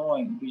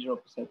annoying visual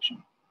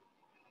perception.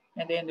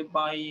 And then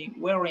by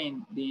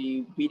wearing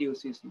the video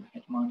system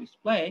head-mount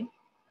display,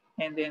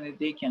 and then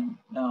they can,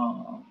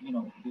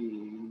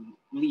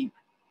 live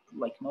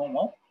like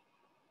normal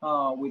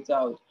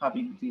without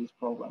having these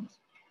problems.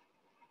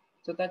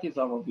 So that is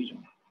our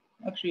vision.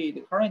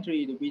 Actually,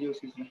 currently the video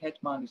system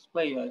head-mount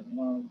display are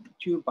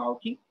too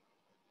bulky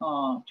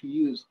to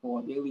use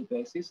for daily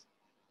basis,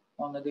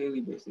 on a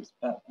daily basis.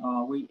 But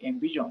we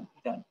envision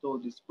that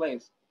those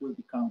displays will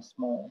become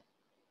small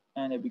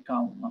and they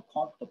become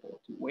comfortable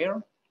to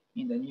wear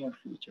in the near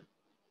future.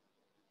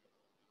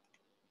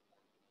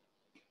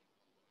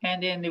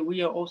 And then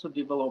we are also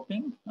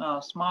developing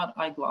smart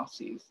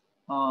eyeglasses,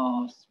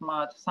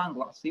 smart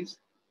sunglasses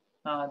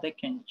that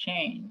can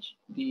change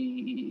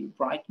the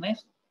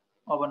brightness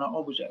of an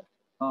object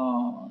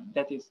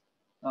that is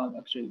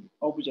actually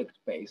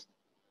object-based,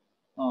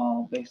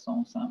 based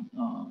on some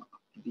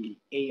the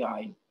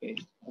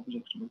AI-based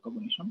object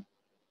recognition.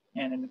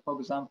 And then, for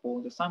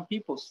example, some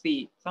people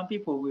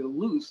will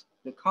lose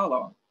the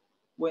color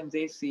when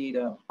they see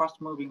the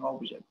fast-moving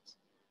objects.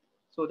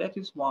 So that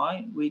is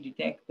why we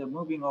detect the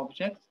moving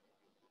objects,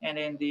 and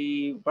then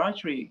the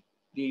battery,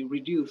 they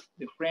reduce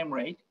the frame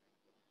rate,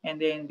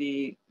 and then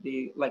the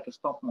like a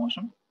stop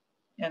motion,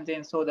 and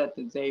then so that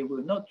they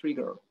will not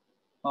trigger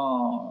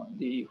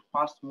the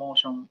fast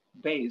motion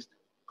based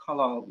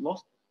color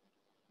loss,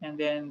 and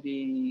then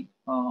the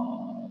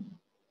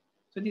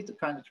so this is the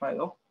kind of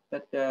trade-off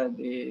that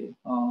they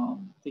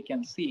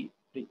can see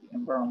the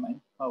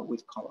environment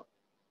with color.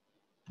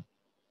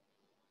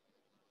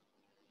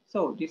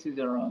 So this is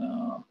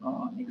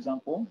an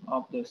example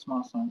of the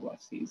smart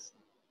sunglasses.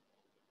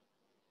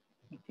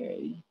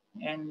 Okay,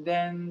 and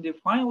then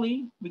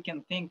finally we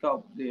can think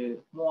of the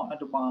more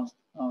advanced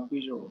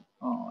visual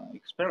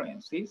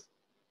experiences.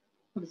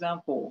 For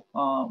example,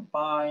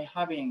 by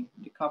having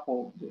the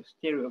couple the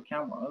stereo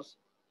cameras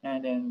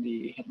and then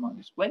the head-mount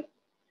display,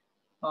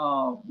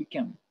 we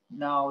can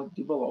now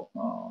develop,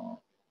 for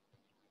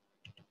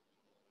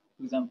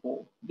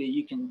example,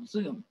 you can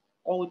zoom,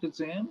 auto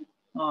zoom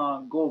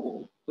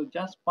goggle. So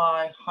just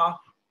by half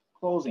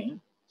closing,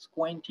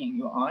 squinting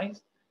your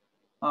eyes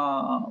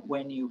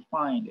when you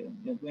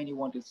when you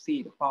want to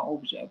see the far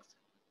objects,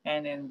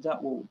 and then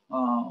that will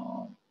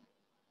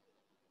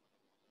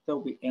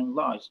be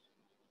enlarged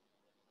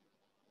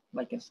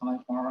like a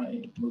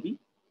sci-fi movie.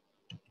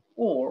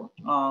 Or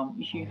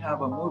if you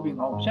have a moving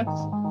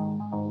objects,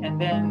 and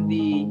then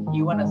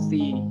you want to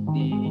see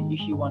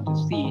if you want to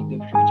see the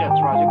future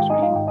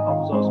trajectory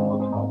of those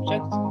moving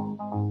objects,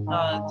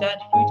 that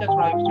future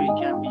trajectory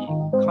can be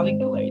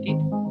calculated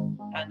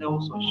and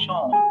also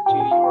shown to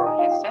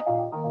your headset,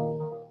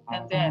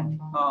 and then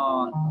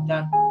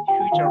that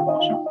future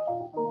motion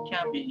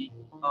can be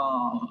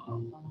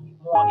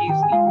more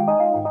easily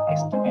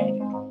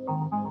estimated,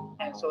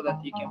 and so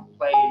that you can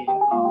play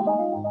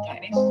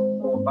tennis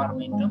or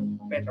badminton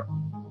better.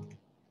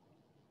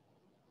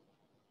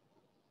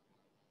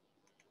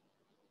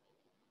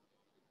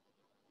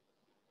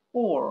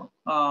 Or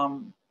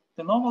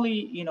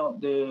normally,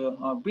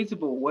 the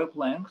visible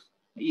wavelength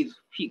is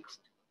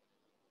fixed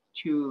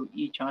to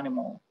each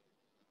animal,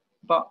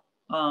 but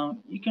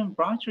you can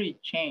virtually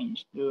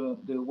change the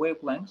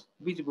wavelengths,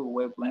 visible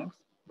wavelengths,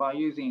 by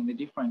using the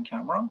different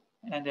camera,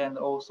 and then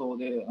also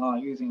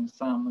using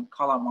some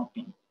color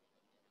mapping.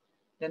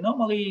 Then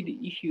normally,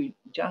 if you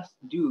just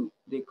do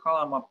the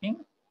color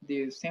mapping,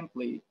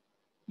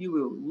 you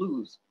will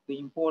lose the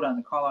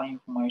important color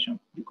information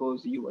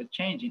because you are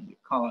changing the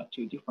color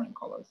to different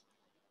colors.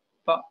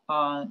 But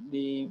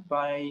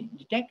by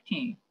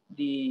detecting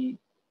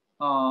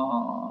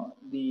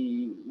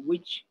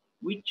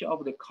which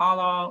of the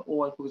color,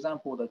 or for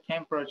example the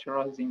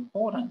temperature is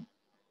important,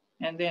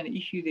 and then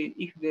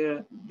if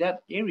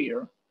that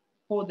area,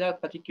 for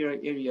that particular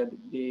area,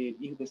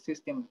 if the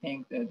system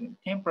thinks that the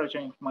temperature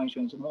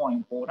information is more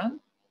important,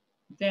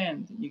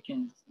 then you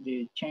can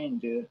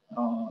change the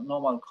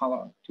normal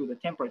color to the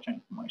temperature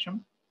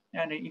information.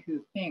 And if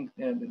you think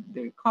that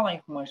the color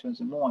information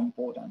is more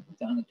important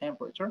than the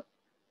temperature,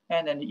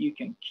 and then you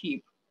can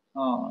keep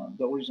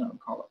the original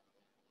color.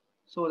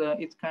 So that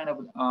it's kind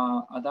of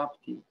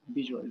adaptive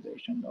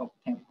visualization of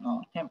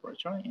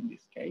temperature in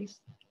this case.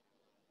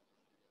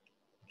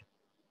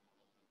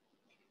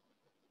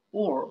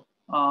 Or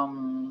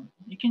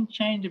you can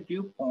change the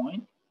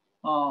viewpoint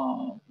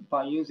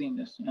by using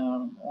this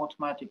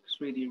automatic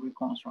 3D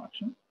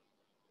reconstruction.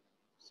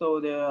 So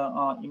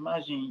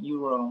imagine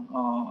you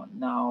are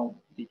now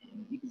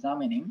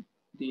examining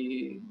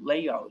the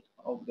layout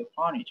of the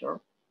furniture,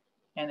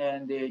 and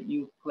then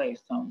you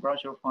place some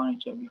virtual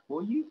furniture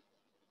before you,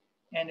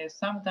 and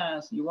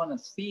sometimes you want to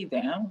see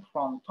them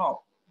from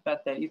top,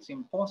 but it's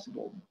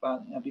impossible,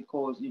 but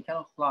because you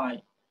cannot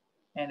fly,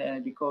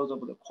 and because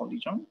of the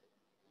collision.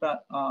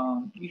 But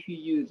if you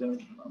use a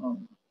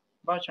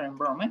virtual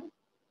environment,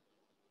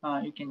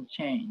 you can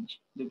change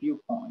the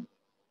viewpoint,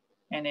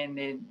 and then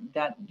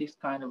this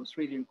kind of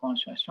 3D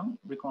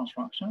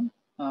reconstruction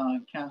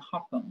can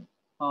happen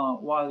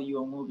while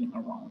you're moving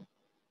around.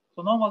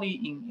 So normally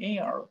in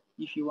AR,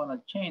 if you want to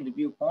change the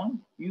viewpoint,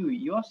 you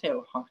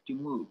yourself have to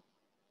move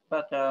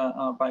But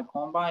by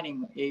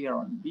combining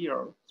AR and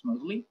VR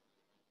smoothly,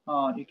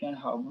 you can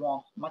have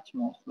much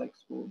more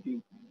flexible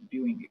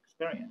viewing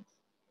experience.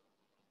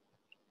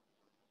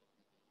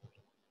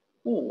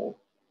 Or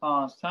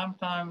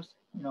sometimes,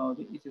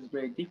 it is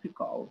very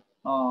difficult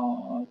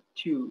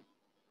to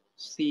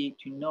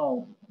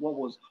know what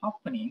was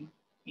happening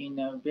in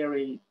a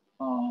very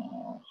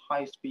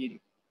high speed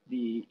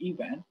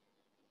event.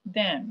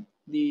 Then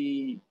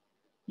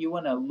you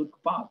want to look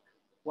back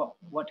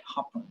what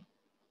happened.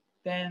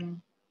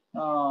 Then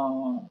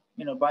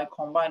by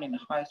combining a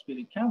high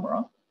speed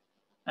camera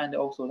and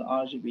also the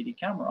RGB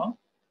camera,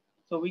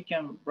 so we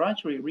can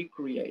virtually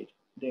recreate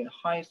the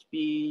high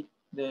speed,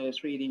 the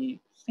 3D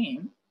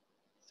scene,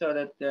 so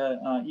that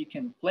you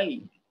can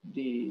play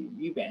the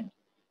event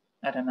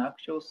at an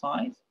actual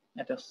size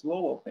at a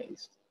slower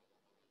pace,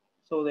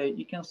 so that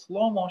you can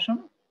slow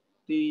motion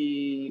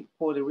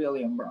for the real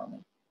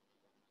environment.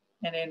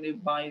 And then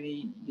by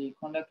the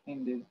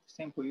conducting the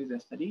simple user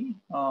study,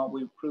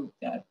 we proved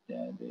that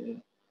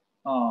the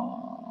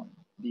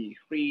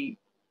free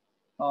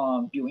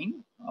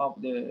viewing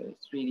of the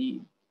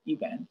 3D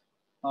event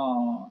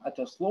at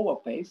a slower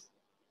pace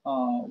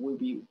will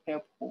be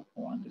helpful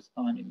for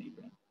understanding the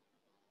event.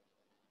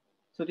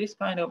 So this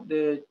kind of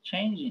the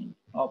changing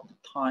of the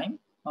time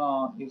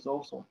is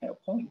also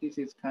helpful. This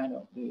is kind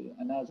of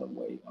another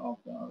way of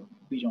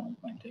visual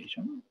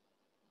augmentation.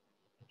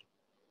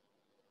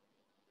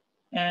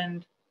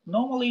 And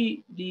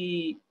normally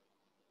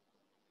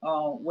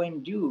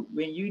when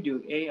you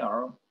do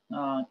AR,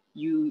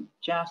 you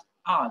just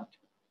add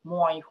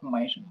more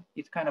information.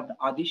 It's kind of an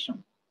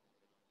addition.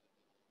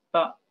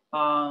 But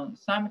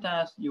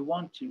sometimes you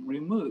want to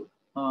remove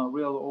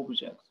real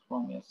objects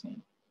from your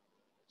scene.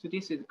 So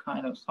this is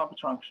kind of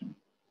subtraction.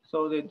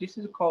 So this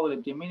is called a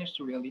diminished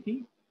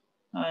reality,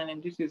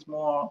 and this is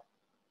more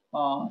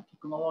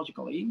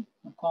technologically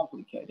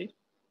complicated,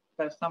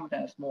 but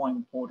sometimes more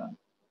important.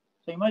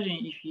 So imagine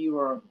if you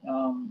are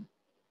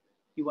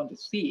you want to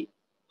see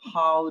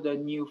how the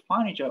new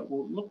furniture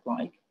will look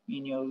like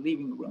in your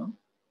living room,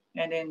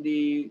 and then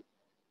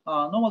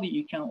normally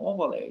you can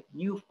overlay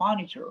new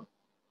furniture,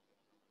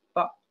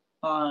 but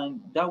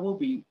that will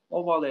be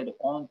overlaid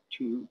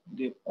onto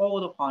the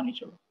old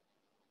furniture.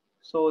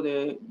 So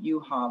you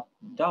have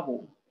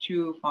double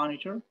two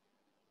furniture,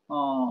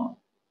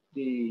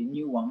 the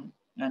new one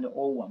and the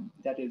old one.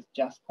 That is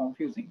just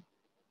confusing.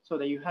 So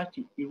that you have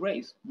to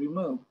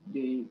remove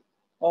the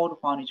old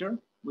furniture,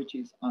 which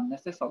is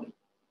unnecessary.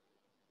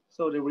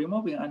 So the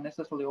removing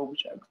unnecessary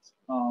objects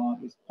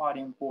is quite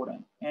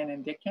important, and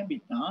then they can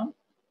be done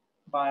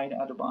by the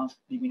advanced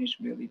diminished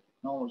reality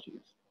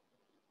technologies.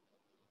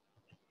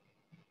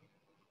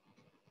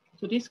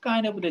 So this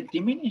kind of the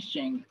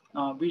diminishing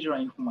visual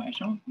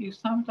information is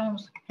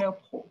sometimes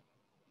helpful.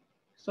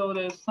 So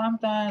that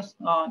sometimes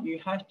you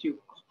have to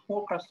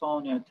focus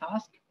on your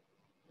task,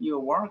 your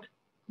work,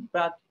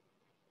 but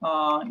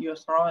your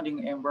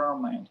surrounding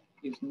environment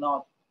is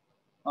not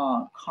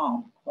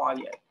calm,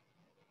 quiet.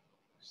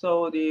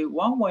 So the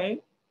one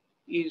way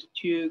is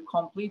to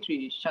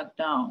completely shut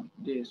down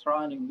the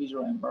surrounding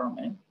visual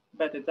environment,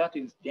 but that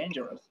is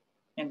dangerous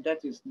and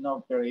that is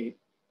not very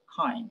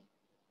kind.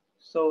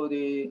 So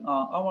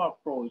our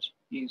approach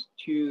is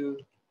to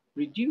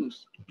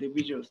reduce the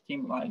visual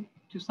stimuli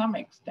to some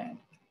extent,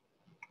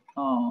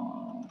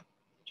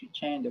 to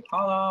change the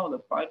color or the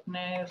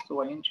brightness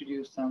or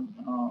introduce some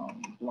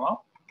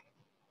block.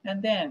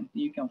 And then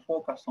you can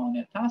focus on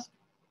your task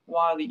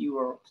while you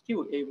are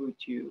still able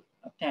to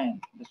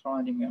attend the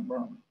surrounding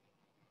environment.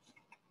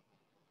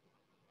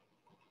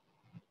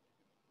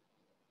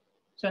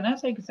 So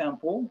another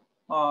example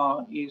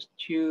is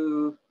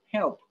to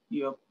help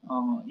you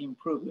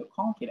improve your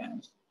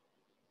confidence.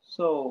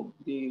 So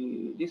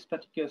this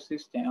particular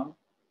system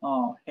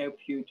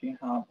helps you to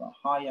have a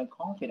higher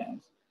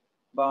confidence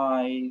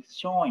by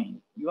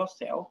showing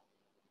yourself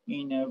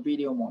in a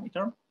video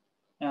monitor,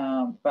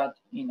 but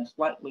in a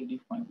slightly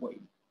different way.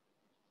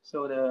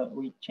 So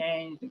we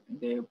change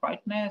the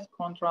brightness,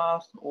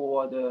 contrast,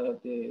 or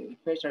the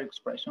facial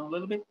expression a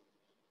little bit,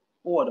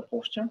 or the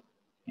posture,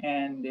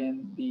 and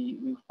then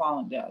we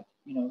found that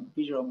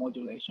visual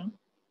modulation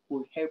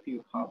will help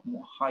you have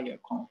more higher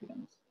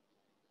confidence.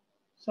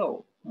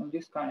 So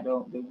this kind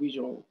of the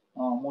visual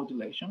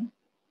modulation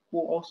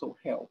will also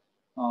help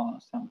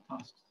some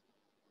tasks.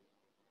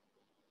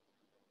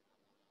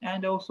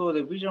 And also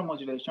the visual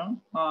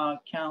modulation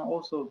can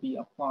also be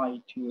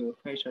applied to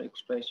facial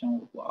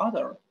expression of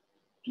other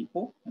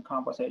people, a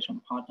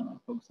conversation partner,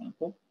 for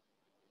example.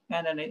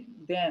 And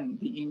then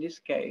in this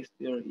case,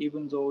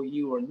 even though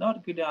you are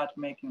not good at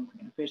making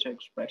facial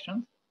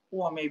expressions,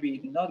 or maybe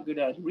not good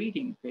at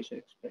reading facial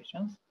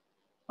expressions,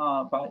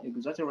 by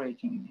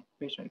exaggerating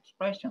facial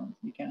expressions,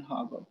 you can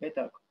have a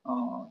better,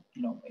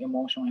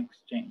 emotional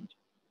exchange,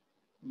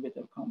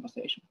 better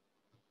conversation,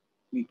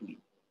 we believe.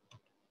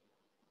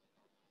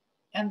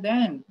 And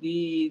then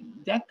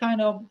that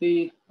kind of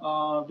the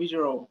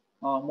visual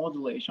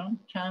modulation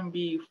can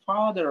be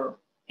further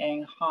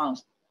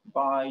enhanced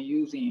by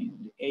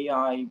using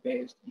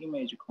AI-based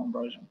image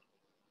conversion.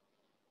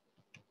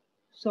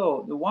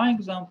 So the one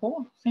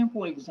example,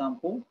 simple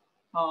example,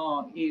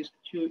 is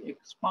to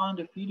expand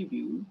the field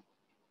view.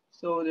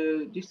 So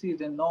this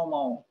is a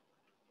normal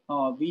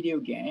video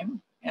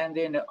game, and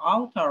then the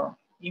outer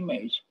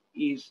image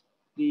is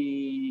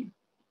the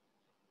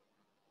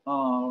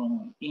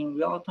in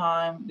real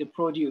time they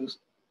produce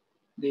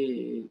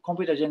the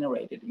computer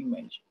generated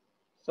image.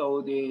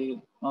 So the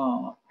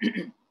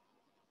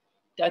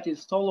that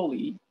is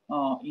solely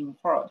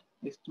inferred,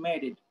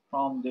 estimated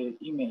from the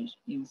image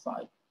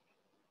inside.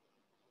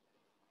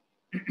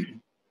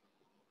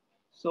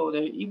 So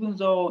even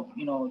though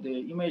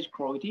the image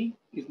quality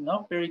is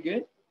not very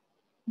good,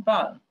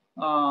 but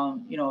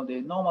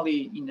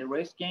normally in the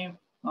race game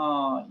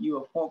you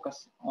are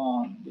focused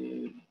on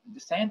the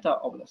center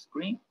of the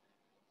screen,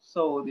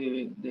 so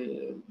the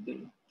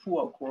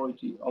poor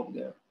quality of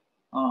the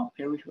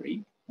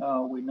periphery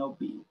will not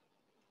be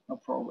a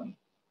problem.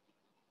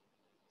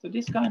 So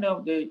this kind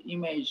of the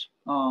image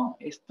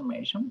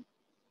estimation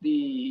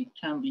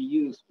can be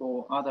used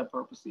for other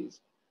purposes.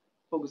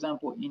 For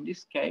example, in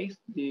this case,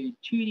 the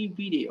 2D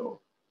video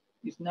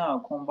is now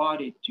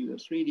converted to a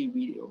 3D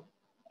video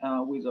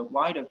with a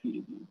wider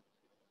field view.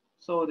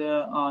 So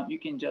you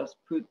can just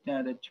put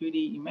the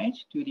 2D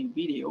image, 2D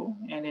video,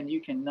 and then you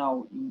can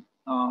now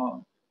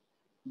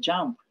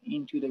jump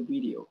into the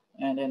video,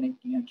 and then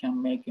you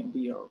can make a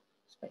VR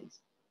space.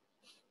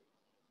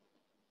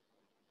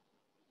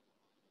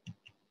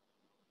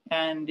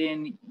 And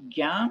then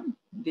GAN,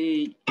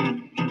 the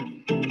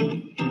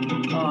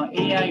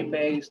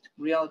AI-based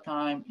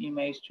real-time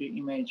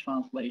image-to-image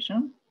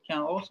translation, can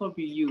also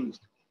be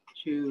used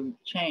to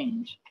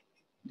change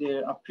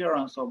the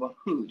appearance of a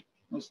food.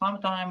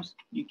 Sometimes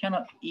you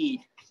cannot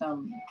eat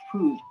some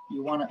food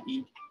you want to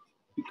eat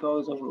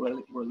because of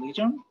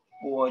religion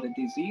or the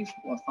disease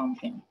or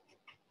something.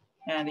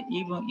 And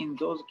even in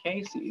those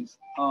cases,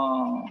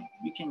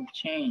 you can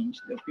change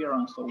the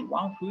appearance of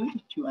one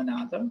food to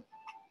another.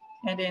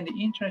 And then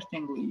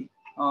interestingly,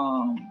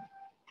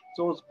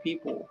 those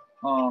people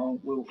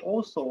will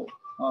also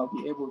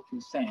be able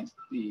to sense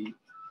the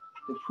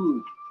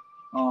food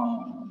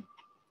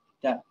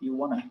that you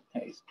want to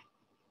taste.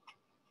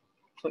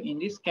 So in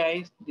this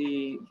case,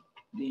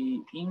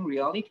 in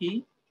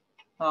reality,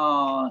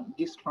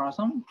 this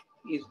person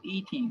is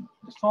eating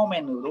the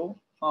somen noodle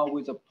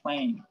with a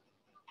plain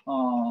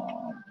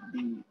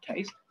the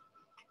taste,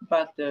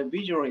 but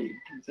visually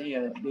he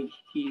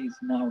is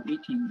now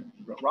eating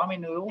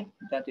ramen noodle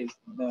that is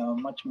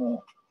much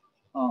more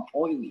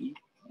oily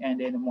and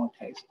then more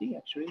tasty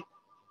actually,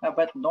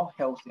 but not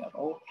healthy at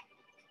all.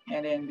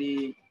 And then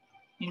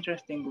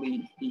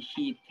interestingly,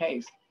 he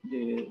tastes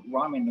the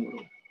ramen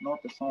noodle,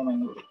 not the somen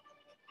noodle.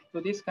 So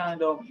this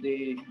kind of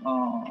the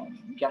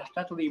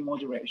gustatory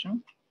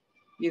modulation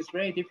is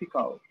very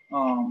difficult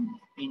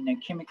in a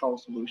chemical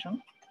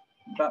solution,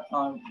 but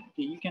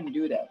you can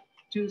do that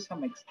to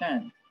some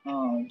extent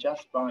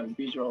just by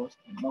visual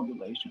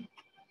modulation.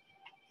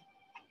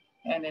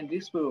 And then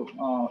this will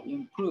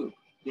improve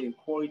the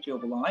quality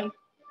of life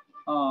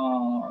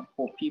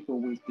for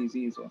people with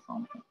disease or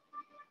something.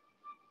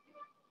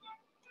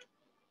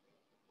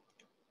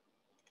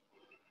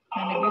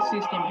 And this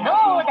system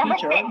has been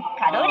featured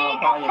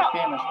by a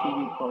famous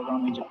TV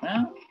program in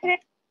Japan.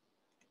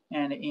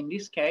 And in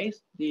this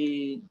case,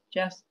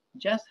 just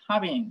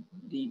having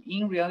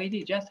in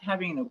reality, just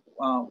having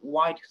a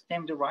white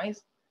stemmed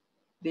rice,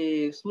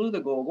 through the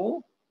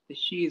goggle,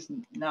 she is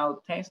now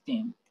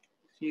tasting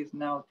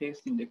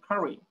the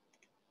curry,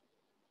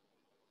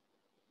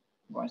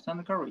 rice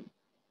and curry.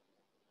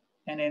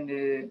 And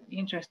then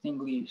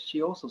interestingly,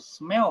 she also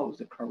smells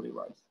the curry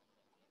rice.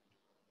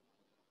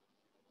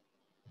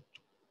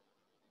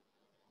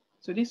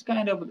 So this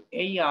kind of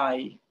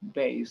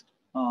AI-based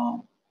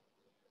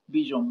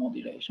visual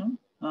modulation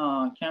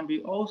can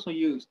be also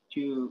used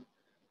to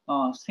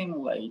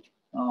simulate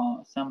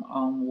some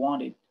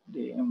unwanted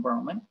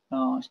environment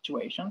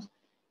situations,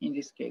 in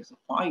this case,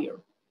 fire.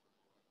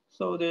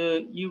 So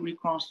you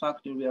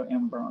reconstruct the real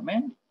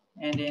environment,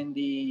 and then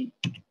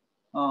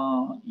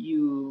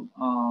you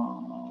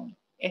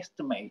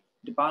estimate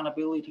the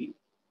vulnerability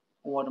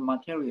or the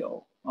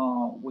material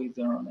with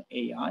an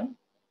AI,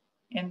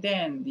 and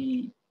then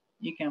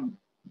you can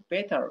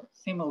better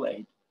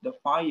simulate the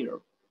fire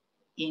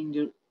in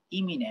the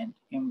imminent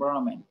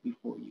environment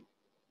before you.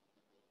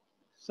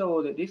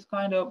 So this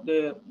kind of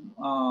the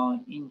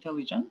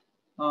intelligent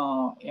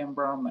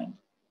environment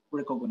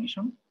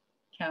recognition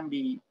can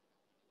be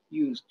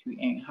used to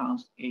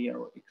enhance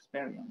AR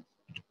experience.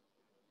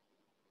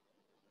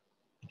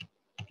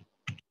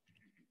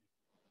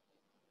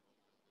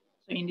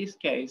 So in this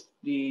case,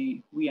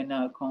 we are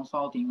now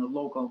consulting a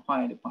local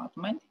fire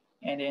department,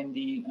 and then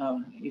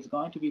it's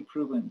going to be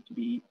proven to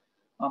be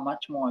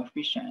much more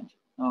efficient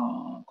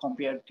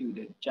compared to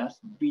the just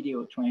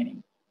video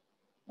training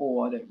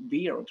or the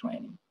VR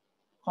training.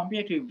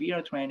 Compared to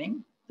VR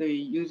training,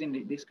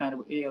 using this kind of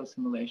AR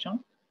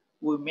simulation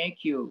will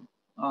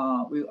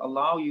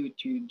allow you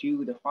to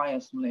do the fire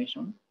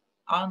simulation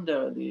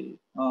under the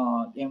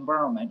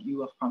environment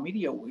you are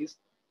familiar with,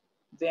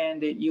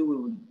 then you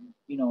will,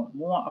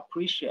 more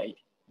appreciate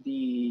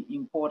the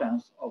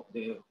importance of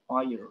the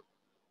fire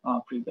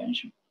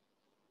prevention.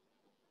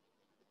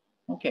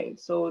 Okay,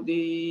 so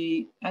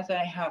as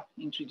I have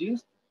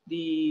introduced,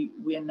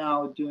 we are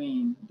now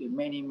doing the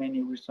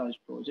many research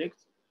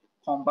projects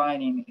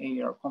combining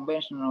AR,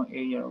 conventional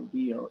AR,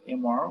 VR,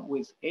 MR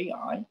with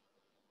AI.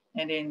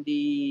 And then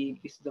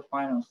this is the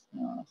final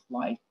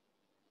slide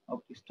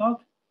of this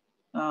talk.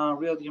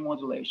 Reality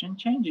modulation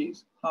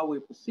changes how we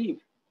perceive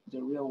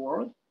the real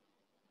world,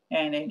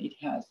 and then it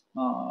has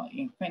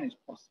infinite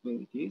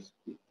possibilities,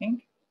 we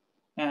think,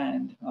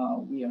 and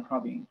we are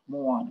having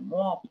more and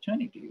more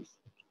opportunities.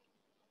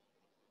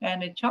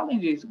 And the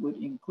challenges would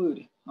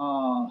include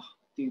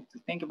to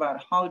think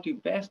about how to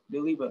best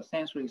deliver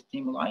sensory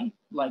stimuli,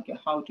 like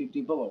how to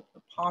develop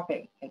a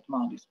perfect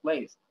head-mount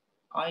displays,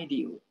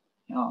 ideal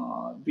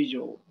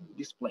visual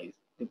displays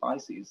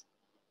devices,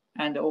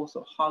 and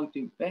also how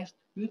to best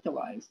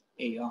utilize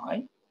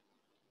AI,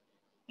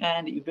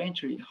 and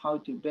eventually how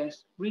to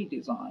best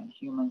redesign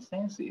human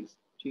senses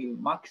to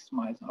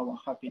maximize our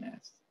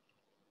happiness.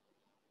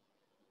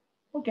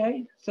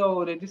 Okay,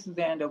 so this is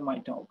the end of my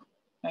talk.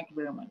 Thank you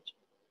very much.